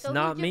 it's so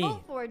not who'd you me.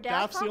 vote for,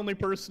 Daph's the Daff? only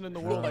person in the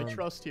world I Um,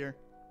 trust here.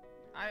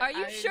 Are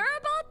you sure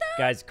about that?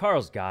 Guys,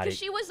 Carl's got Because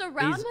it. she was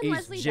around when He's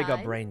Leslie jigga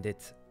died, brained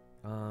it.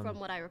 from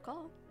what I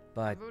recall. I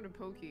But voted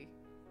Poki.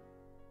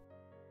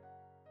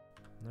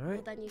 all Well,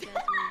 right. then you guys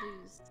will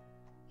lose.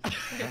 I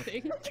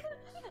think.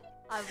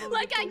 I voted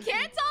Like, I Poki.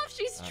 can't tell if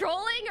she's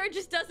trolling or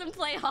just doesn't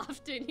play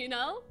often, you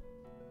know?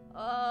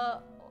 I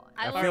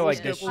will feel like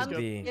skip. this should I'm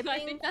be. I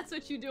think that's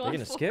what you do They're on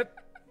gonna four. skip.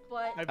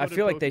 But I voted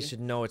feel like they Poki. should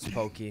know it's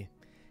Poki.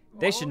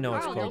 They should know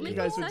it's Carl, don't You make Poki.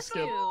 me guys would sus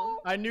skip. you.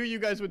 I knew you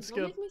guys would Don't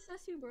skip. make me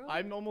sus you, bro.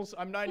 I'm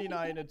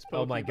 99. It's Poki.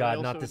 Oh my but God,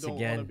 I not also this don't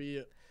again. wanna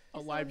be a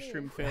live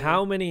stream failure.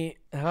 How many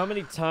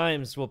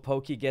times will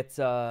Poki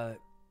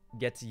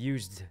gets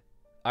used?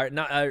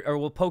 Or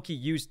will Poki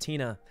use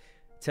Tina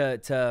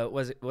to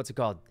what's it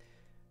called?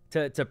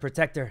 To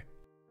protect her?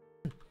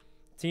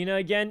 Tina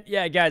again?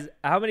 Yeah, guys,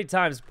 how many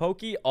times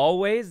Poki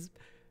always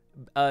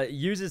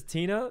uses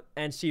Tina,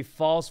 and she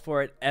falls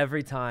for it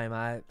every time.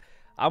 I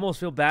almost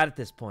feel bad at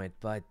this point,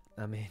 but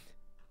I mean,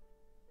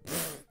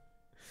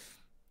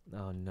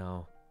 oh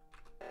no.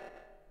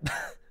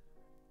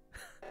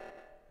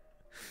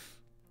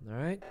 All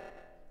right.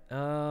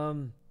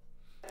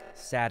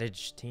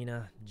 Savage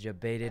Tina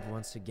jebaited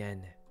once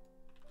again.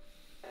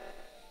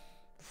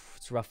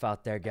 It's rough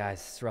out there, guys.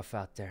 It's rough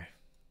out there.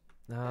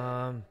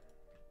 All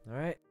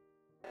right.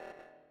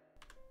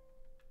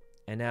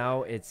 And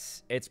now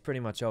it's pretty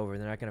much over.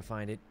 They're not gonna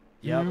find it.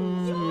 Yep.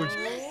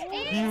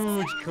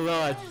 Huge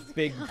clutch.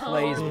 Big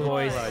plays,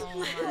 boys.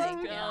 Oh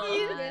my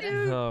god.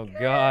 Oh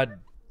god.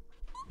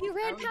 You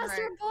ran past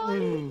your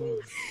body.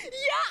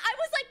 Yeah, I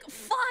was like,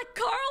 fuck,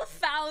 Carl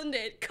found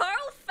it. Carl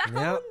found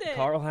Yep, it.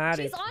 Carl had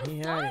She's it. on He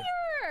had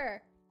fire.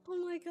 it. Oh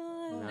my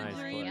god. Nice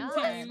Green one.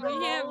 team. We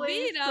can't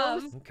beat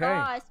them. Okay.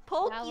 Gosh, That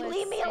Poki, was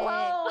leave me sick.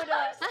 alone.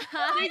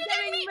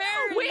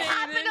 We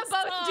happened to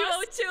both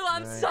duo too.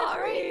 I'm Right.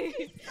 sorry.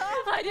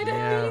 I didn't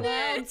Yeah. mean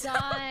Well it.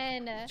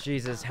 done.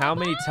 Jesus, how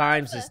many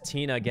times is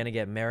Tina gonna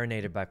get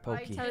marinated by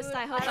Poki? Toast,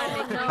 I hope I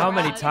make no How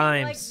many bad.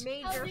 times? Like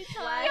major You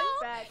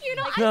flashbacks.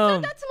 know, I No.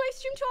 said that to my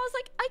stream too. I was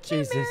like, I can't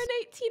Jesus.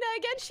 marinate Tina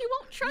again. She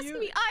won't trust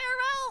me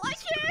IRL. I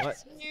can't.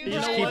 What? You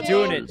Just know keep what,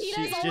 doing though? it.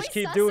 Tina's Just always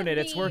keep sus doing of it.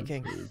 It's me.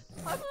 working.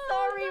 I'm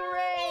sorry,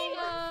 Ray.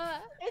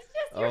 It's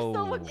just you're so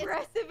Oh.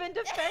 aggressive and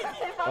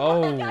defensive. I'm Oh.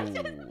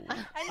 like,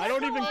 I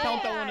don't even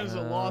count that one as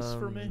a loss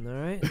for me. All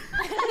right.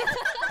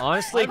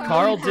 Honestly,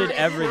 Carl did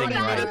everything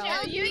right.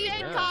 No, you did.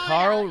 Yeah.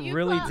 Carl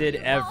really did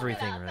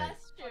everything right.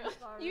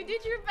 You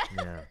did your best.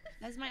 Yeah.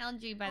 That's my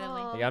LG, by the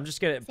way. Yeah, I'm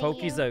just gonna.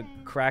 Poki's a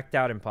cracked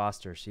out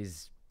imposter.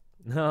 She's,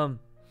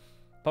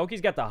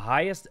 Poki's got the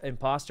highest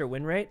imposter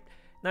win rate.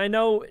 Now I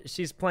know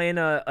she's playing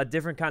a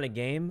different kind of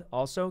game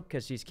also,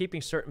 because she's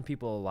keeping certain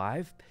people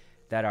alive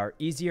that are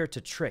easier to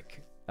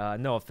trick.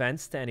 No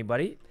offense to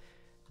anybody,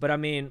 but I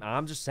mean,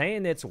 I'm just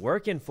saying it's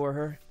working for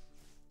her.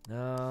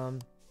 All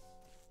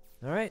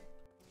right,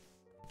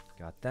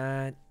 got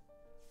that.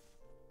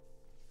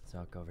 Let's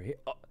walk over here.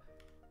 Oh,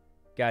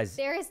 guys,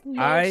 There is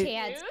no I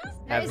chance.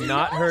 have There is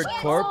not no heard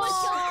chance corpse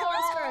someone killed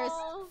corpse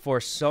first.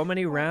 for so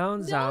many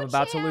rounds. No I'm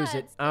about to lose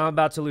it. chance. I'm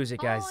about to lose it,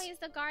 guys. Oh, he's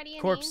the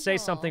guardian Corpse, say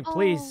angel. something,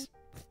 please.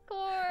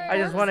 Corpse. I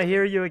just want to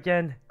hear you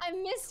again. I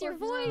missed your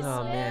voice.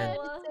 Oh, man.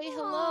 Say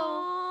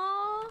hello.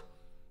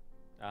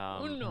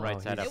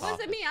 Right side Oh, up. It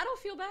wasn't me. I don't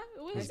feel bad.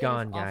 It was He's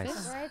gone,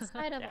 guys. Right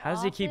side of How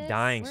does he keep office.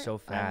 dying Where- so Out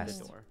the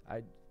fast? door.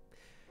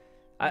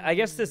 I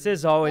guess this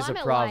is always Well, a I'm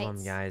at problem,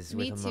 lights. guys,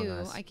 Me with Among too.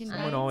 Us. I can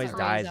Someone die always for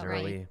dies hours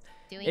early. already.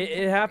 Doing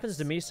It happens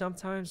to me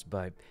sometimes,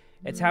 but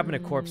it's happened to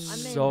Corpse I'm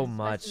in so a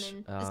much.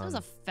 specimen. This was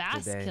a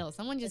fast today. kill.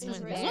 Someone just This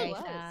was went very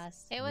zoom.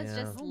 fast. It was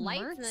Yeah. just Oh,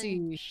 lights mercy.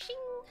 and shing.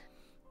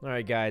 All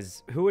right,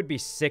 guys, who would be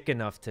sick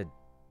enough to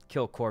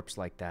kill Corpse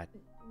like that?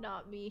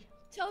 Not me.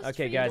 Toast Okay,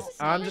 for you guys, to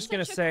say I'm it's just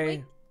gonna such a say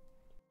quick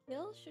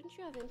kill. Shouldn't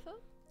you have info?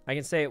 I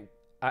can say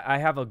I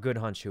have a good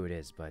hunch who it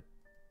is, but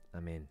I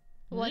mean,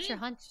 What's your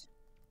hunch?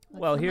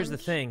 well, here's the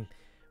thing: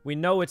 we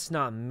know it's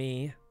not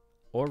me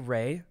or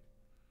Ray.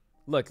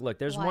 Look,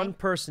 there's Why? one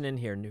person in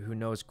here who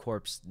knows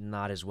Corpse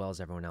not as well as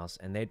everyone else,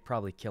 and they'd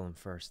probably kill him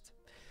first.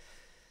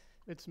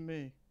 It's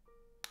me.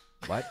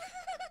 What?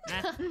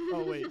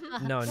 Oh wait.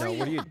 No,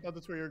 what are you? I thought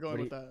that's where you were going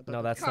What do with you that.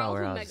 no, that's not Carl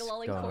where from I was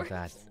Megalolling going with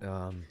that.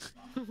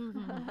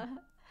 Corpse.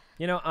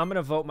 You know, I'm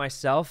gonna vote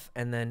myself,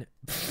 and then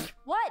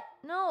What?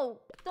 No,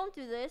 don't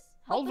do this.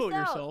 I'll Help us vote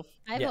out. yourself.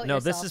 I yeah, vote no,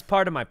 yourself. this is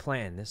part of my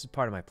plan. This is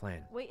part of my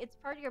plan. Wait, it's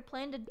part of your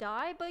plan to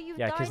die, but you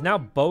Yeah, died. because now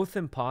both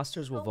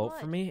imposters will So vote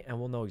for what? me, and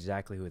we'll know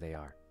exactly who they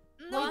are.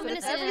 Well, I'm but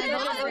innocent and I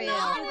everyone voted for will you.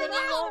 know, then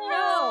we won't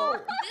know.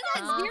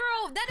 That's Huh?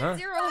 zero. That is Huh?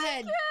 zero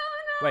head.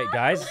 Wait,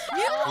 guys.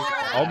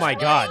 Oh my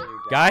God,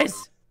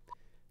 guys.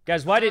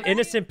 Guys, why did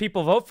innocent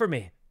people vote for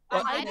me?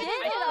 I did.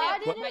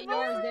 I But didn't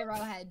you're know. zero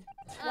head.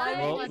 Why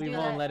Well, would we you do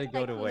won't that? let it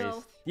go to Sykkuno?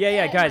 waste.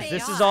 Yeah, Oh guys, my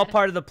this is all God.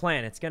 part of the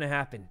plan. It's gonna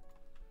happen.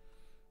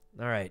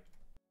 All right.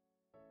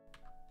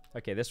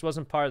 Okay, this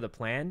wasn't part of the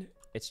plan.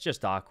 It's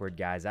just awkward,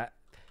 guys.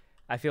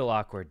 I feel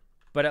awkward.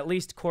 But at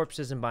least Corpse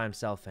isn't by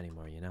himself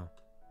anymore, you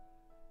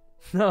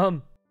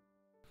know?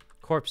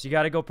 Corpse, you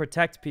gotta go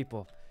protect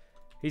people.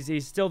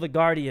 He's still the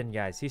guardian,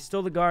 guys. He's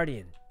still the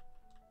guardian.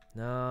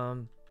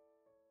 All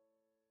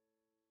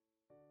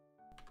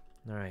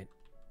right.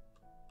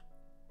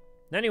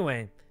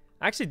 Anyway,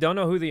 I actually don't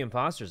know who the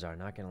imposters are,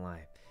 not gonna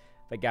lie.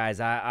 But guys,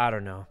 I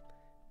don't know.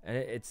 And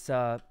it's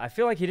I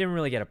feel like he didn't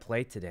really get a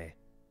play today.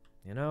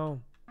 You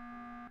know?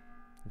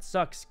 It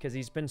sucks because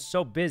he's been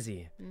so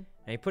busy. And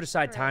he put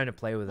aside time to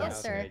play with Yes,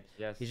 us. sir. and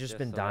Yes, He's just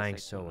been dying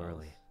so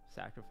early.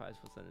 Sacrifice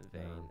wasn't in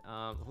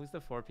vain. Who's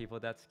the 4 people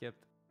that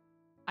skipped?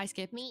 I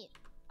skipped. Me.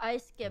 I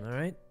skipped. All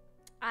right.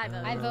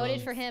 I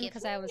voted for him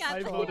because I was. Yeah,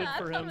 I cool. voted I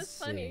for thought him. it was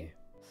funny.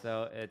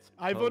 So it's.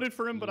 I voted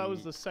for him, but I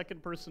was Poki. the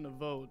second person to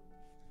vote.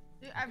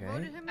 Dude, I Okay.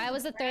 voted him. I as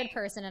was a the third prank.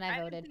 person and I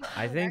didn't voted. think he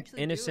I would think actually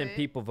do innocent it.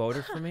 people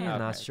voted for me. I'm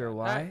not Okay. sure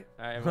why. Alright,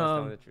 everyone's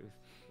telling Um, the truth.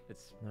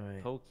 It's All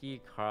right.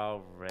 Poki, Carl,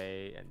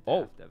 Ray, and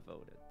Oh. Daft that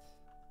voted.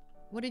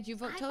 What did you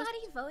vote, I Toast?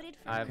 thought he voted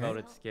for I Okay.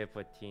 voted skip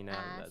with Tina,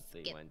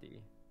 Leslie, skip.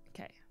 Wendy.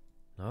 Okay.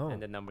 Oh.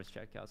 And the numbers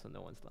check out, so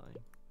no one's lying.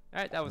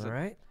 All right, that was All it.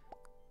 right.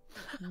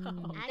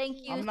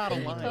 Thank you. I'm not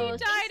Thank you, alive.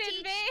 Toast. Died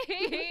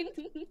in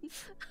vain.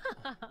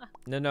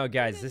 No,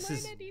 guys, this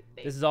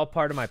is all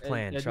part of my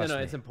plan. Trust no,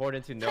 me. it's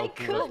important to know. Thank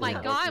who you. was Oh my the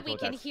god, people we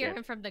can that hear skipped.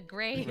 him from the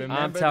grave.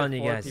 Remember telling the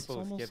you 4 guys. people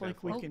who It's almost skipped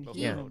like we and can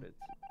voted. hear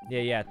Yeah.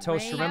 him. Yeah.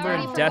 Toast, Right. remember I in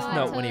already Death forgot.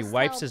 Note when he Toast,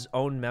 wipes help. his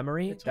own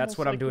memory? It's That's almost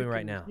what I'm like doing we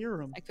right can now.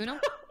 hear him.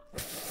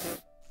 Sykkuno?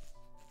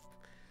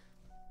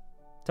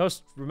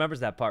 Toast remembers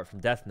that part from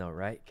Death Note,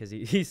 right? Because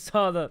he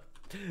saw the...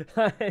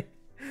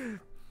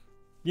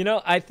 You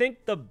know, I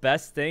think the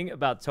best thing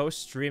about Toast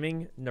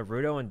streaming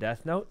Naruto and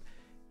Death Note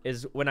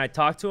is when I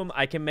talk to him,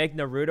 I can make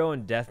Naruto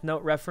and Death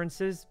Note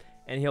references,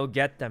 and he'll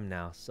get them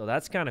now. So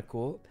that's kind of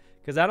cool.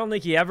 Because I don't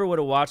think he ever would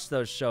have watched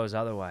those shows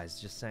otherwise.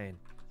 Just saying.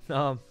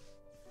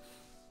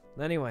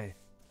 Anyway.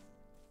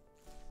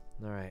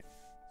 All right.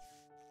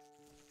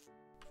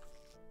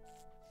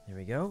 Here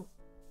we go.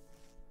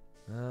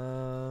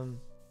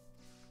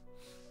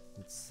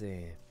 Let's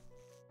see.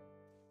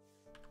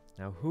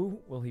 Now, who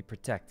will he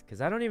protect?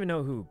 Because I don't even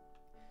know who.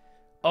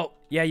 Oh,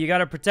 yeah, you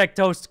gotta protect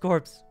Toast's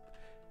corpse.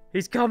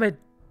 He's coming.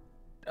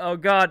 Oh,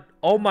 God.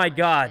 Oh, my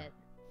God. Shit.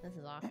 This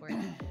is awkward.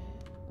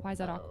 Why is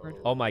that awkward?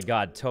 Oh, my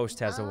God. Toast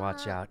has to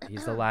watch out.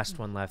 He's the last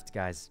one left,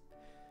 guys.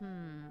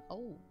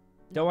 Oh.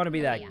 Don't want to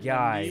be that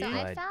guy, So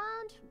I but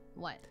found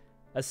what?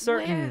 a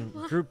certain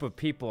Where? group of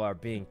people are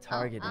being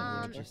targeted.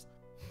 We're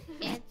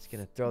It's just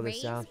gonna throw this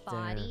Ray's out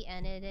body, there.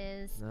 and it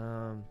is.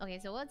 Um, Okay,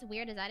 so what's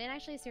weird is I didn't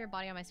actually see her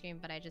body on my screen,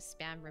 but I just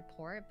spammed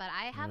report. But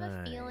I have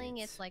a feeling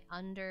Right. it's like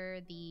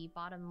under the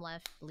bottom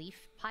left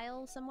leaf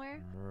pile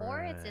somewhere, or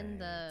it's in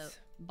the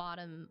Right.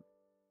 bottom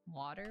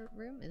water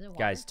room. Is it water?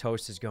 Guys,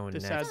 Toast is going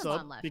This next. adds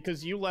Bottom up left.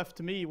 because you left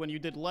me when you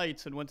did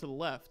lights and went to the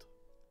left.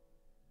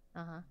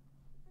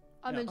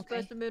 I'm in Okay.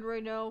 specimen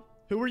right now.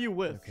 Who were you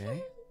with?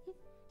 Okay.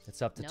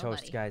 It's up to Toast,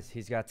 Nobody. guys.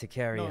 He's got to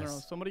carry No,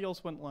 us. somebody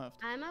else went left.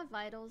 I'm at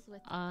vitals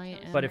with. I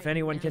Toast am But if right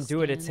anyone now. can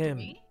do it, it's him.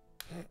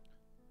 Stand.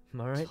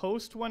 All right.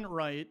 Toast went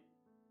right.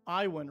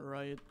 I went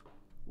right.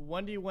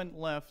 Wendy went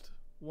left.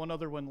 One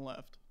other went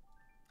left.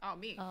 Oh,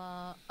 me.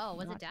 Oh,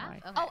 was Not it Daph?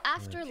 right. Okay. Oh,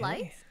 after Okay.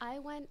 lights, I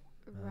went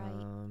right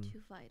Um,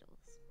 to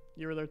vitals.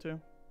 You were there too?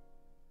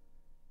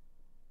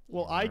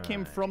 Well, I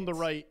came from the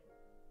right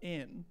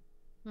in.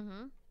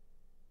 Mm-hmm.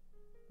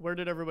 Where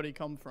did everybody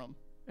come from?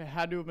 It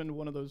had to have been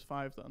one of those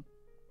 5 then.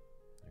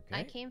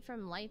 I Okay. came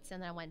from lights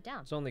and then I went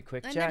down. It's only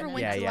quick I chat. never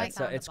went Yeah, to yeah. lights. It's,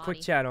 Found the it's quick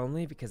body. chat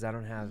only because I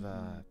don't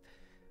have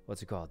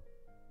what's it called?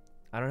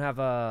 I don't have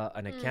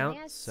an account,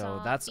 I so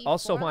saw- that's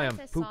also before why I'm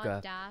lights, I saw Puka,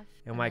 Daph,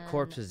 and my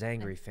corpse then is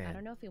Angry I Fan.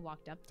 don't know if we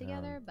walked up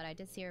together, but I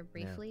did see her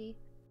briefly.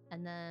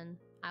 And then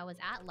I was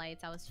at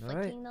lights. I was All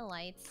right. flicking the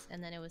lights,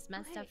 and then it was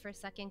messed up Right. for a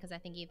second because I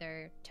think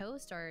either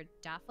Toast or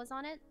Daph was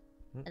on it.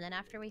 Hmm. And then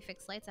after we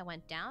fixed lights, I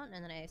went down,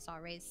 and then I saw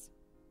Ray's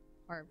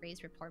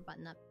report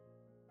button up.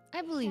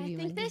 I believe I you.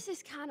 think Wendy. this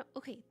is kind of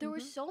okay. There were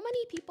so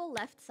many people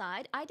left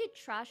side. I did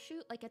trash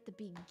shoot like at the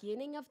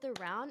beginning of the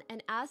round,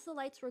 and as the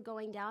lights were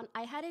going down,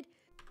 I headed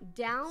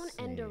down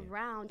and see.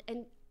 around,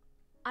 and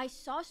I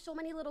saw so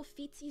many little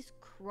feetsies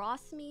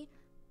cross me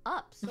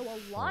up. So a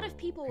lot of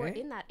people were Okay.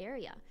 in that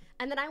area,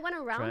 and then I went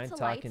Try around and to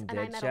talk lights, in and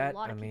I dead met chat? a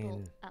lot of I people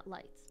mean- at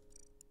lights.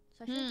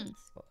 So I think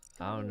it's I don't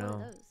probably one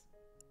know. of those.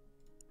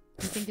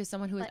 I think there's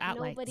someone who is But at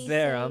lights. nobody's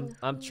There, saying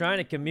I'm who- trying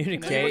to Can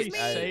communicate.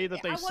 anybody I- say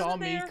that they I saw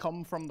wasn't me there.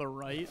 come from the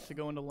right to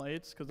go into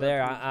lights? Because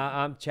There,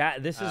 I'm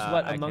chat. This is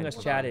what I Among can Us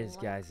do chat that. is,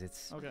 guys.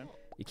 It's Okay.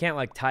 you can't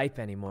like type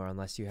anymore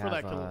unless you For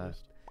that have killer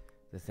list.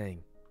 the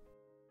thing.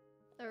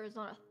 There is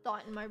not a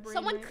thought in my brain.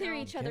 Someone right clear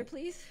now. each other, Okay.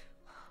 please.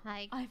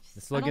 Hi.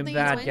 It's I don't looking think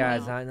bad, Wendy,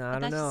 guys. but I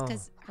don't that's know.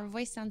 because her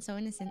voice sounds so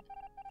innocent.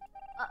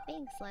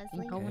 Thanks, I'm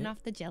Leslie. going Okay.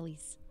 off the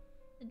jellies.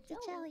 The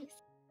jellies.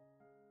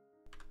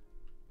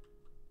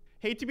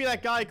 Hate to be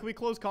that guy. Can we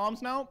close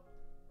comms now?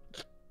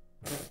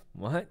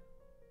 What?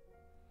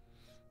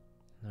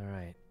 All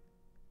right.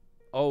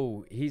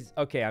 Oh, he's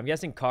okay. I'm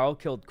guessing Carl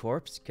killed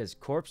Corpse because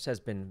Corpse has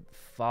been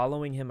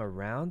following him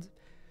around.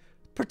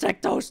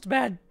 Protect Toast,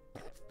 man.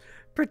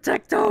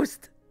 Protect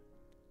Toast.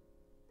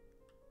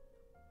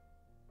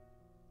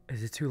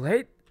 Is it too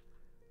late?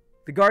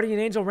 The guardian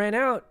angel ran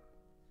out.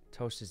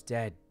 Toast is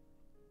dead.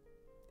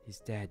 He's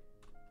dead.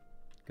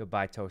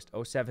 Goodbye, Toast.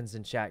 07's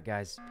in chat,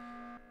 guys.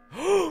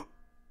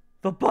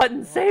 The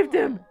button saved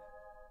him.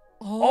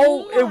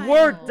 Oh, it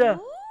worked.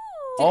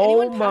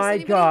 Oh anyone pass my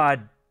anybody?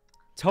 god.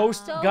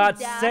 Toast So got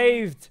Dad.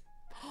 saved.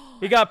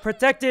 He got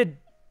protected.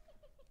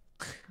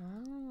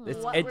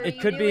 What It were it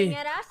you could doing be.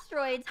 at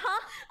Asteroids,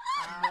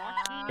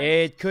 huh?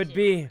 It could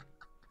be.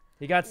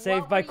 He got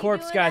saved What by were you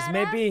Corpse, doing guys. at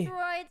Maybe.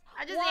 Asteroids?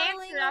 I just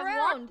waddling answered. I was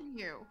around. watching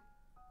you.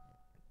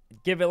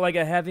 Give it like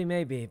a heavy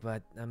maybe,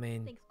 but I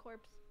mean, Thanks,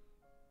 Corpse.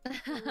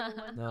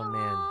 no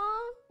man.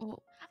 Oh,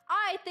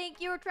 I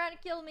think you were trying to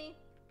kill me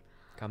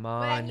Come But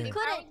on. you if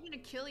couldn't. I was gonna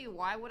kill you,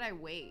 why would I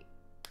wait?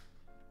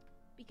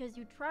 because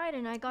you tried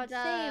and I got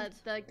The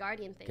saved. the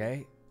guardian thing.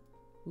 Okay.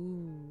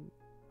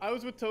 I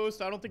was with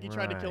Toast. I don't think he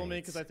tried to kill me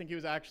because I Right. think he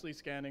was actually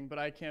scanning, but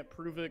I can't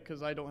prove it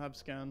because I don't have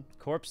scan.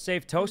 Corpse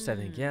saved Toast, I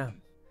think, yeah.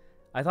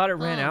 I thought it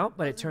ran Oh. out,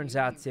 but it Wasn't turns you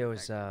out who it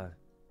was protected?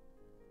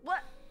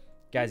 What?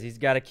 Guys, he's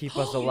got to keep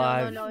us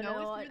alive. No.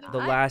 The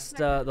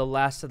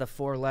last of the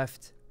 4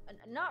 left.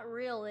 Not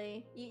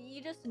really.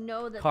 You just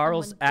know that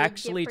Carl's someone did get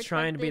actually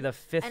trying to be the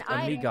 5th and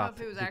I didn't know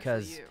Amigop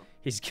because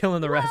he's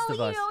killing the rest of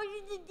us.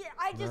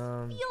 I just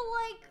feel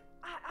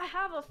like I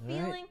have a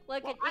feeling,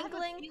 like an inkling. I have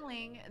a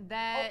feeling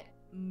that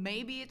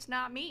maybe it's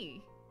not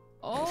me.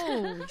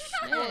 Oh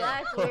shit! Well,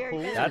 that's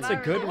weird. That's a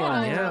good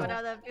one, yeah. I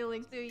have that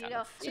feeling too, you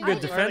know. It's a good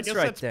defense I guess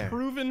right that's there.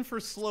 proven for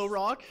Slow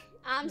Rock.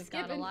 I'm Got a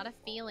skipping. lot of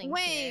feelings.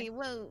 Wait, here.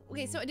 well,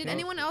 okay. So did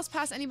anyone else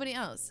pass anybody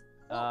else?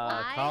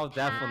 Carl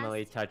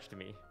definitely touched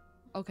me.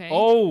 Okay.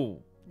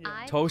 Oh,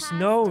 I Toast passed,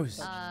 knows.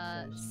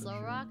 Slow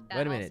Rock. That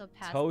Wait a minute. Also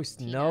passed Toast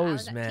Tina.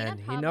 knows, Tina man.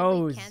 He probably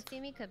knows. Can't see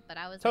me, but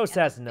I was Toast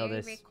like, has at to the know very,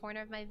 this. very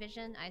corner of my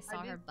vision. I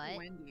saw her butt,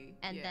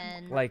 and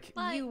then Like,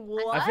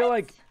 You I feel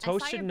like I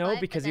Toast saw should your know butt,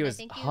 but because then he I was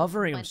think you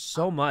hovering him went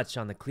so up. much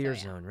on the clear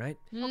zone, right?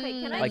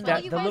 Okay, can I Like tell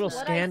that, you the guys little what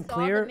I scan saw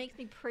clear. that makes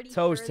me pretty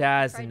Toast sure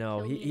that has they to tried know.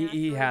 kill me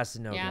He in has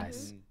to know, Yeah.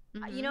 guys.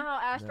 You know how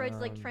asteroids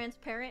like Um,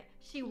 transparent?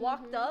 She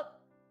walked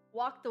up,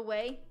 walked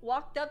away,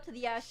 walked up to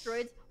the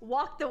asteroids,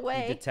 walked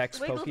away, detects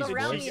wiggled Poki's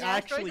around voice. the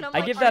asteroids, and I'm I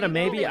like, give are that a you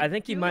maybe. really I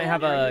think he doing might it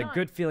have or a not?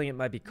 good feeling it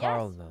might be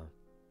Carl though.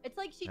 It's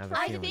like she I have a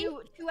tried to feeling.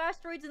 do 2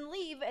 asteroids and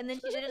leave, and then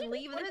she didn't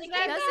leave, and then she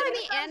Doesn't came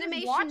back. the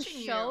animation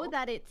show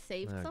that it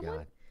saved Oh someone?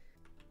 god.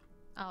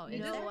 Oh,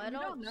 is No, it? I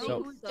don't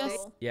So- think Just-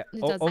 so. Yeah,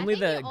 It doesn't. only I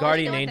think the you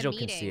guardian only know at the angel can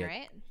meeting, see it.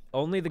 right?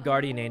 Only the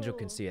guardian angel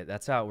can Oh. see it.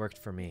 That's how it worked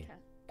for me.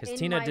 Because In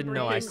Tina my didn't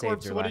know I brain. saved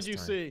Corpse, her what last did you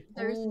time. see?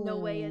 There's no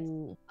way it's.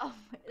 Ooh. Oh,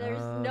 there's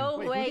no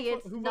Wait, way who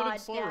it's voted not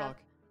Slow Gav. Rock?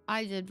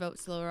 I did vote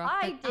Slow Rock.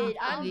 I but did.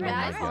 I'm Oh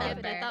bad my God.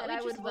 confident I thought that we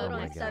I would just vote voted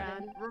on on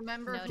 7.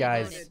 Remember, No, who they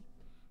Guys. voted.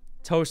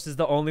 Toast is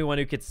the only one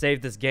who could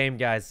save this game,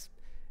 guys.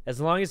 As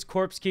long as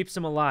Corpse keeps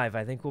him alive,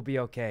 I think we'll be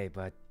okay.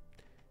 But,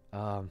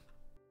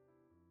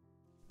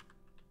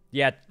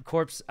 yeah,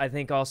 Corpse I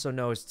think also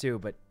knows too.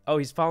 But oh,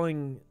 he's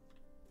following.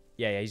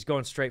 Yeah, he's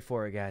going straight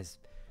for it, guys.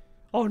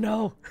 Oh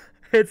no,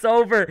 it's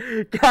over,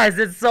 guys.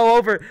 It's so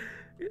over.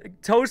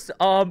 Toast,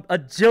 a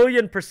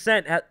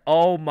jillion% at.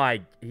 Oh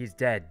my, he's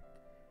dead.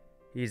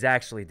 He's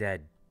actually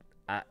dead.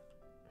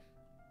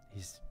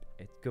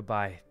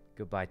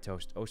 Goodbye,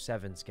 Toast.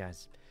 07s,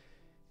 guys.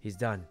 He's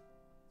done.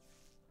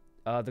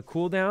 The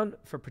cooldown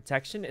for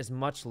protection is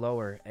much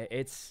lower.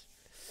 It's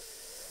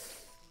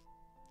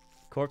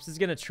Corpse is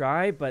gonna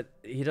try, but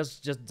he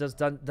doesn't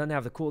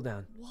have the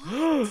cooldown.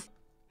 What?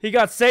 He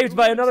got saved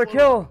by another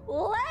kill.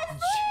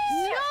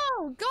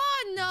 No,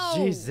 God, no.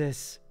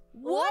 Jesus.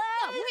 What?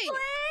 The, wait.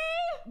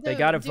 They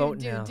gotta Dude, vote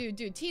dude, now.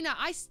 Dude, Tina,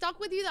 I stuck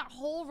with you that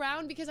whole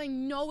round because I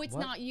know it's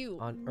What not you.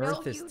 on No,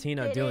 earth is you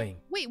Tina didn't. doing?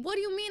 Wait, what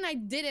do you mean I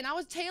didn't? I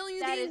was tailing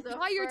you That the is the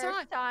entire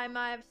first time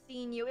I've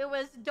seen you. It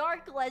was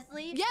dark,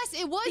 Leslie. Yes,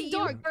 it was Do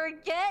dark. you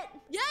forget?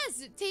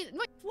 Yes, Tina.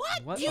 Wait,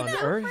 what? What Tina? on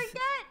earth?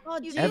 Forget? Oh,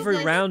 You Jesus. Every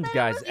just round, said it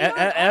guys. was you.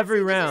 Every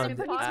This is round. an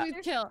Pretty imposter.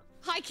 smooth kill.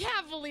 I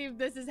can't believe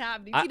this is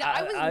happening. I- Tina,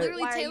 I was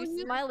literally Why are tailing you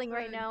you. smiling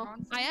right now?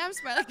 I am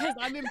smiling because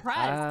I'm impressed.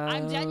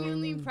 I'm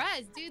genuinely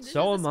impressed, dude. This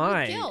So is a am smooth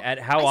I. kill. At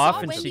how I saw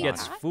often Wendy she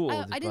gets pass.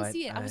 fooled. I didn't but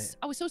see it.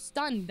 I was so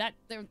stunned that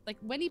they're like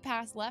Wendy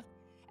passed left,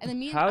 and then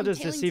me and How I'm does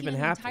tailing this Tina even the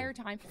happen? entire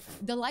time.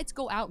 The lights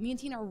go out. Me and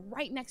Tina are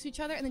right next to each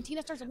other, and then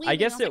Tina starts leaving. I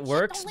guess and it was like,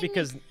 "Shit, works don't leave me."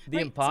 because the Right, so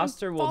I'm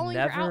imposter will following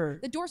her out, never.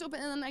 The doors open,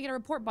 and then I get a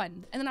report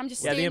button, and then I'm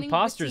just Yeah, the standing with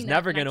imposter's Tina,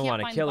 never and I gonna can't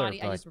wanna find kill the her,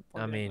 body, I just but,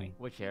 report I it mean, anyway.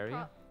 Which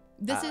area?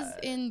 This is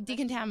in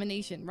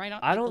decontamination, right?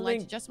 I don't the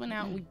lights think- just went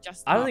out. We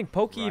just. I don't think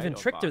Pokey right even or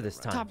tricked her bottom this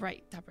right? time. Top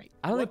right, top right.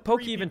 I don't think What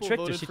Pokey three even people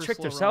tricked her. voted She for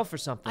tricked Slow herself Rock? or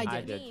something. I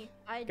I did.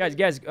 did.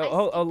 Guys, I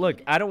oh look,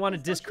 skipped I don't want to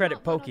I thought you discredit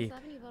voted on Pokey.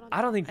 7, you voted on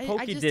I don't think 7.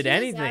 Pokey I just- did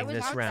Tina's- anything I was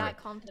this not round. that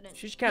confident.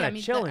 She's Yeah, kind I of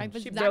mean, I chilling.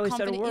 was She that barely said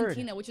a confident in word.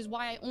 Tina, which is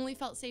why I only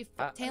felt safe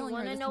I tailing her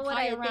Want to this know what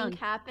I entire think round.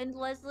 happened,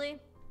 Leslie?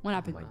 What Oh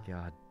happened? my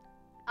god.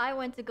 I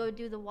went to go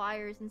do the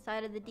wires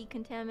inside of the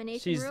decontamination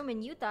She's- room,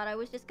 and you thought I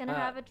was just gonna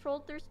have a troll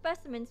through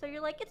specimen. So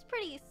you're like, it's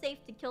pretty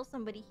safe to kill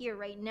somebody here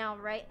right now,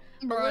 right?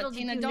 But Bruh, little did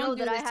Tina, you don't know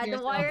do that I this to had the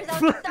yourself. wires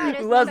outside.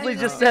 of Leslie specimen.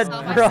 just said,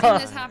 I've bruh. seen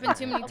this happen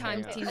too many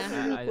times, okay, Tina.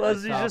 okay.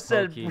 Leslie saw just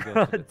said, Pokey go to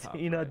the bruh, top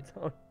Tina, right.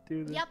 don't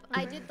do this. Yep,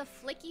 I did the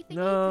flicky thingy because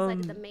No. I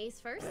did the maze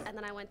first, and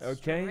then I went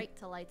Okay. straight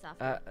to lights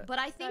after. But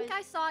I think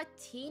I saw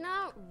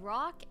Tina,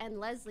 Rock, and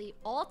Leslie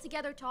all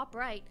together top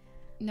right,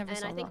 Never and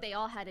saw I think Rock. they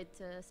all headed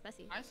to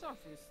Speci. I saw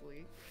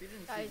Fuslie. She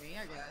didn't Guys. see me,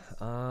 I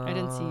guess. I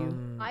didn't see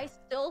you. I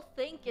still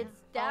think it's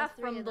all Daft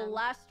three from of the them.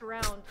 last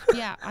round.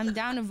 Yeah, I'm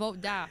down to vote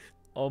Daft.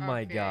 Oh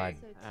my Okay. god.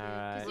 So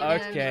Alright. you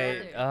guys Okay,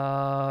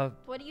 voted.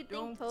 What do you think,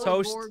 Don't Toast?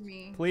 Toast. board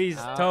me. please,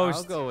 I'll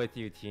Toast. go with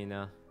you,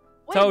 Tina.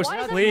 Wait, Toast, why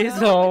is that please.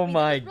 going Oh with me?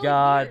 my This is really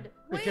God. weird.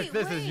 Because Wait,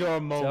 this is wait. your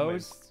moment.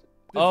 Toast.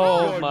 This is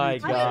Oh your my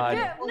YouTube.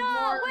 god.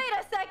 No, wait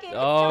a second. It's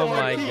Oh not.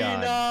 my Tina.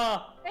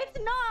 god. It's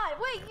not.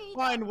 Wait.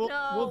 Fine, we'll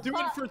no, do it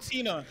fuck. for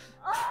Tina.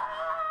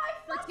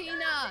 For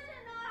Tina.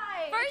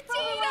 For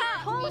Tina.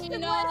 Toast and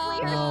Tina.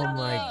 Leslie are Oh so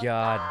my good.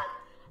 god.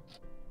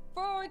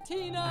 For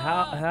Tina.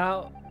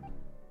 How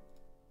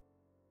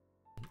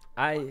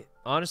I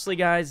honestly,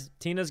 guys,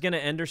 Tina's gonna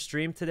end her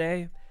stream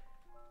today,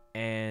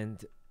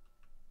 and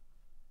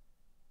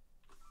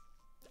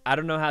I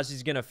don't know how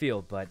she's gonna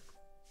feel, but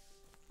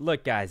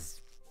look,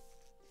 guys,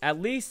 at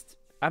least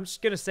I'm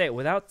just gonna say it.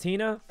 Without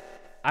Tina,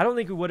 I don't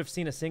think we would have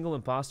seen a single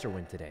imposter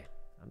win today.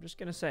 I'm just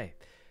gonna say.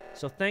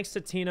 So thanks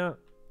to Tina,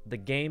 the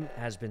game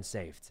has been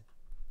saved.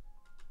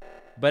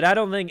 But I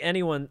don't think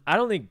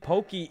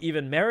Poki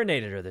even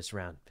marinated her this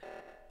round.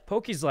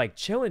 Poki's like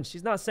chilling.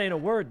 She's not saying a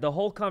word. The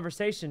whole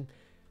conversation,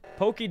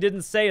 Poki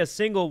didn't say a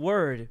single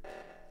word.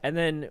 And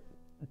then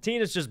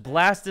Tina's just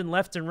blasting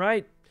left and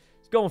right.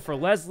 She's going for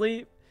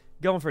Leslie,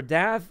 going for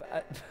Dav.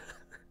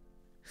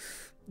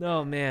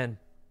 Oh, man.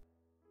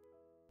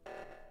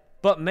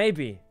 But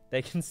maybe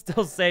they can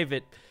still save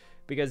it.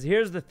 Because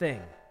here's the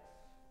thing.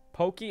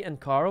 Poki and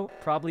Carl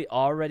probably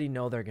already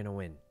know they're going to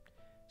win.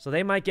 So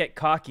they might get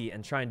cocky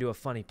and try and do a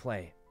funny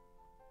play.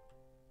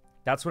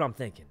 That's what I'm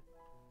thinking.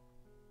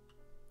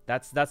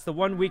 That's the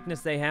one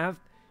weakness they have.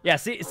 Yeah,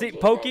 see,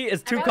 Poki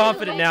is too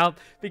confident now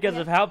because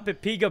of how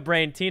Piga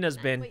brain Tina's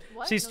been.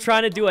 She's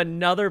trying to do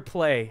another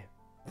play.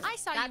 I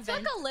saw you took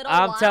a little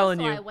I'm while, telling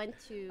so you. I went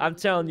to I'm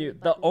telling you.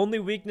 The only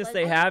weakness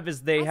they have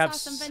is they have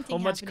so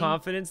much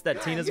confidence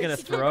that Tina's going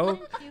to throw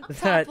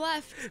that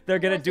they're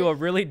going to do a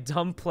really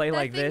dumb play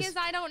like this is,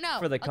 I don't know.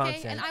 for the Okay,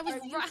 content. and I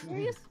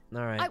was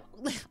All right.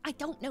 I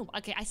don't know.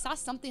 Okay, I saw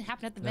something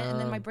happen at the vent, and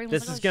then my brain was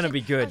this like, is going to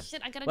be good. Oh,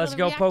 shit, I gotta Let's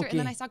go to the go, reactor. Poki. And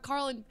then I saw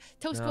Carl and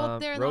Toast go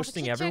up there. And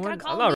roasting I was like, everyone? Call I'm not